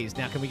tase.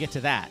 Now, can we get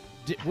to that?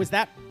 Was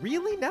that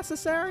really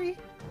necessary?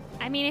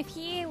 I mean, if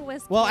he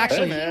was. Well,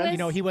 actually,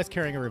 carrying- he was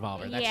carrying a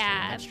revolver. That's Yeah.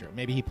 true. That's true.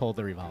 Maybe he pulled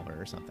the revolver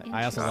or something.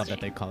 I also love that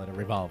they call it a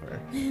revolver.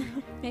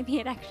 Maybe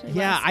it actually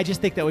Yeah, was. I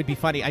just think that would be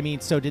funny. I mean,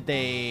 so did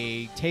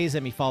they tase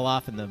him? He fall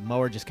off, and the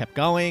mower just kept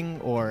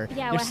going, or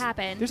Yeah, what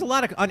happened? There's a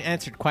lot of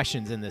unanswered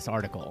questions in this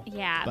article.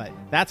 Yeah. But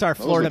that's our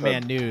Those Florida with a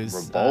Man news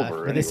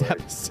revolver, for this anyway.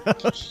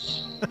 episode.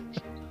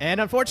 And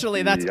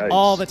unfortunately, that's Yikes.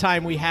 all the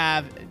time we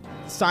have.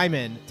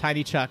 Simon,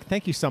 Tiny Chuck,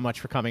 thank you so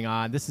much for coming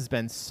on. This has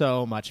been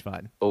so much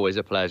fun. Always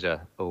a pleasure.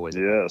 Always.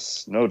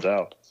 Yes, no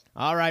doubt.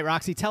 All right,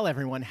 Roxy, tell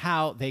everyone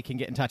how they can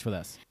get in touch with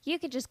us. You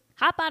could just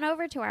hop on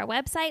over to our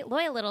website,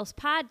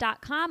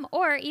 loyallittlespod.com,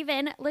 or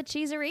even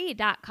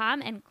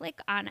lacheeserie.com and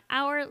click on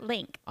our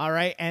link. All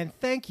right, and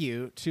thank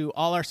you to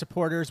all our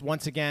supporters.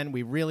 Once again,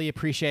 we really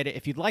appreciate it.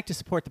 If you'd like to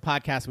support the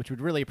podcast, which we'd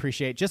really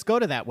appreciate, just go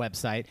to that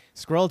website,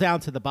 scroll down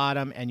to the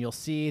bottom, and you'll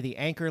see the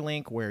anchor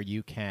link where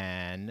you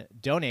can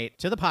donate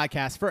to the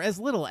podcast for as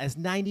little as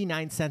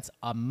 99 cents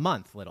a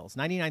month, Littles.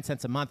 99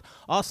 cents a month.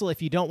 Also,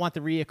 if you don't want the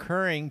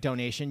reoccurring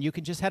donation, you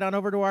can just head on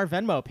over to our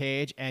Venmo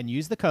page and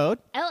use the code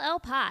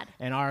LLPod.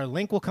 And our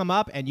link will come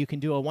up, and you can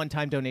do a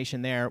one-time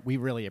donation there. We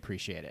really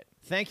appreciate it.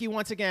 Thank you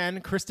once again,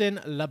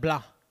 Kristen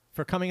LeBlanc,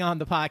 for coming on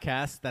the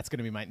podcast. That's going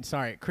to be mine.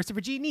 Sorry,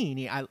 Christopher G.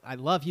 Nini. I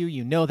love you.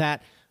 You know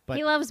that. But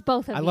he loves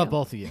both of you. I love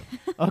both of you.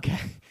 Okay.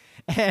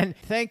 And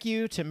thank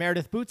you to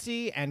Meredith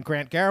Bootsy and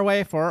Grant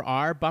Garraway for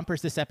our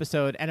bumpers this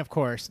episode. And, of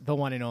course, the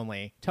one and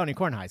only Tony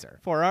Kornheiser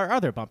for our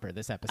other bumper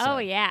this episode. Oh,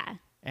 yeah.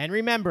 And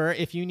remember,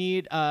 if you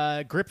need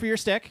a grip for your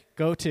stick,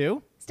 go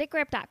to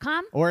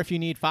stickgrip.com. Or if you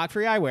need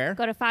fog-free eyewear,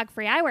 go to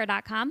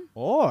fogfreeeyewear.com.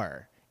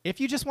 Or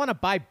if you just want to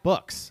buy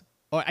books,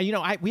 or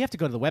we have to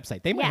go to the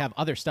website. They might have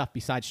other stuff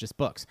besides just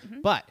books. Mm-hmm.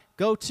 But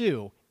go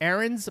to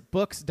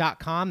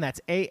aaronsbooks.com.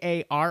 That's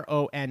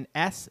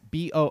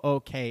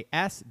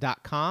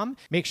AARONSBOOKS.com.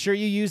 Make sure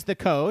you use the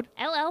code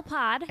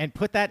LLPod and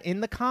put that in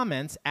the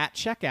comments at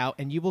checkout,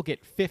 and you will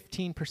get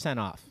 15%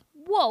 off.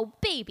 Whoa,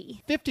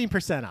 baby.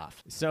 15%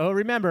 off. So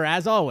remember,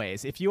 as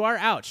always, if you are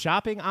out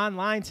shopping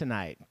online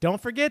tonight,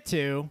 don't forget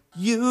to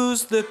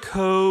use the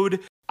code.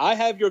 I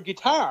have your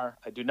guitar.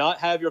 I do not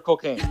have your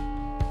cocaine.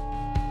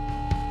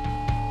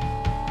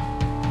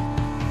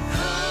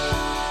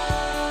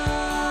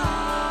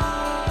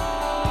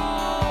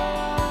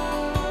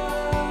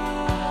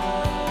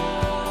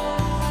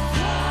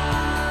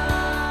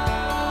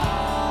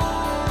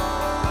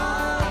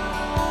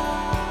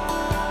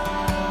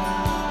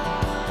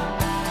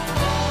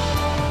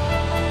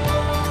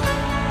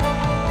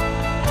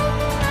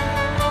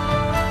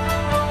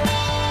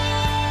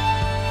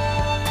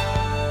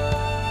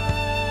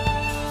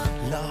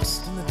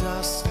 Lost in the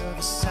dust of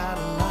a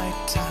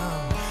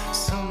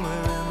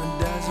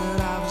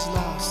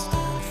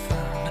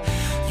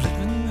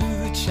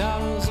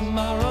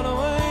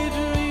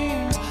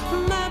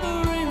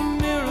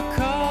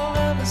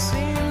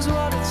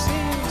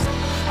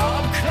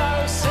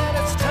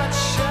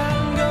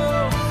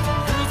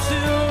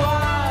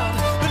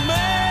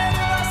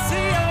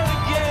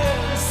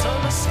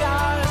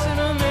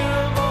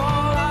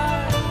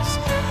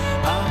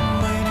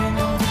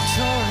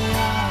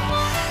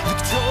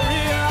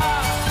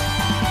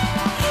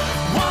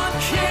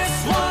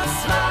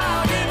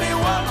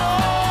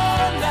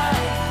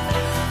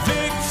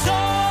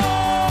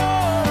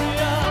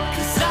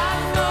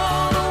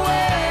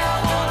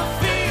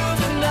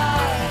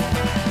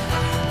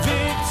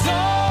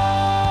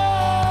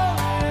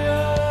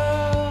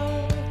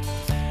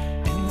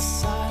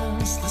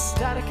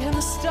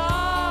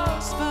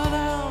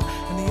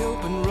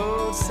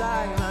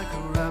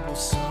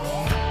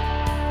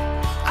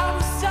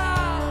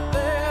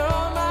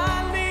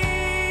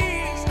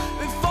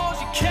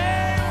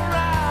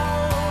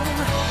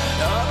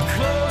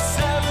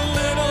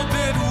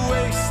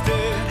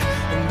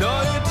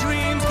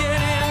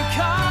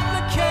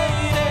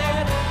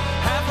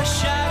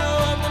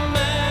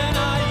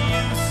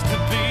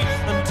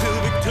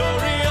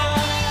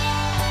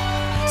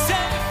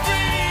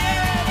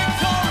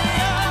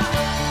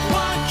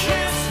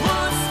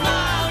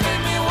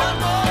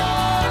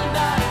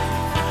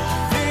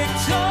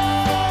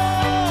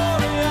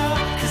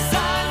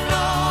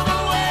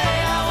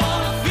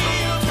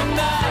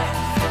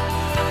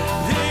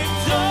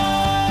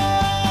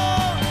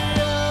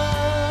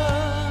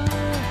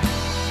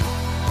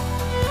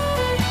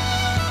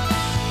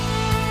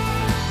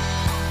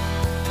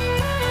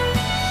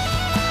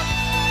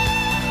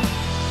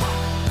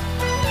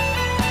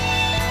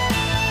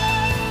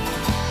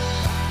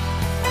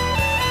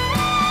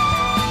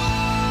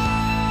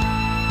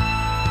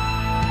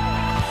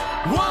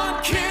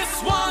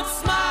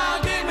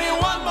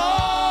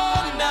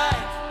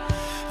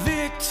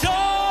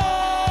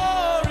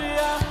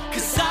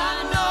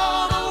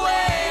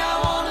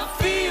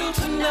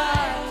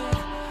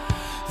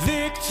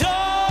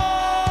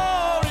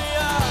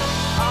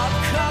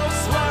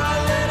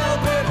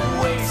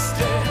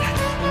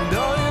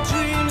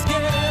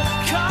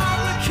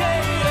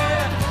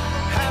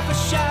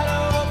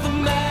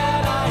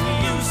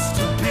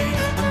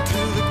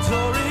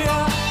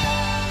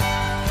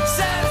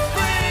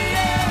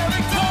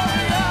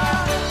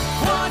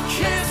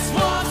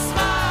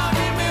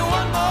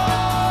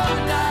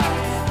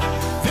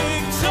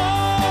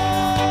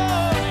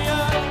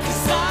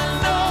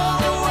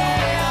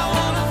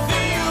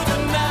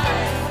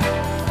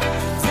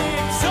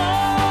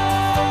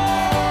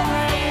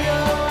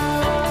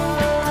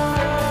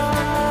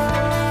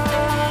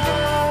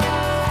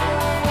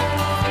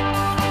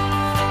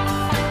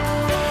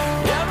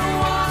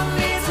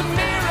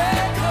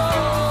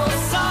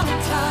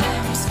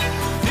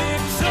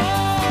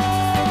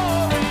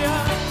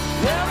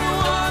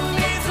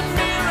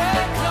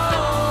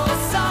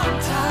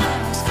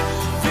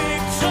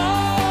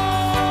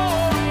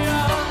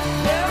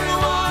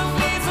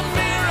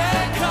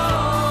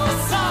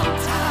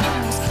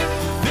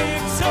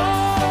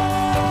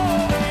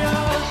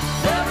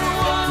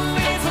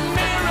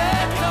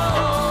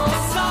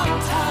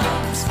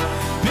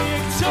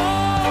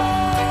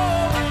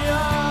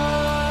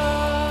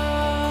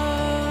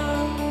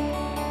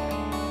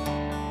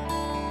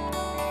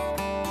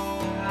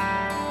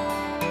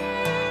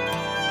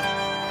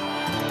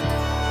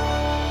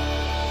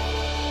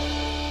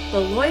The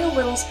Loyal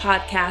Littles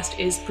podcast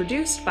is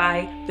produced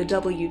by the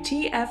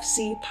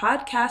WTFC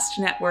Podcast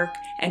Network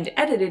and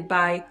edited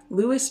by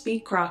Louis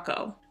B.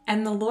 Crocco.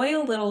 And the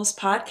Loyal Littles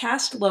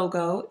podcast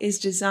logo is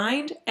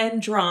designed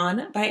and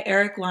drawn by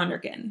Eric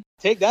Lonergan.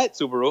 Take that,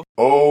 Subaru.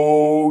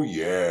 Oh.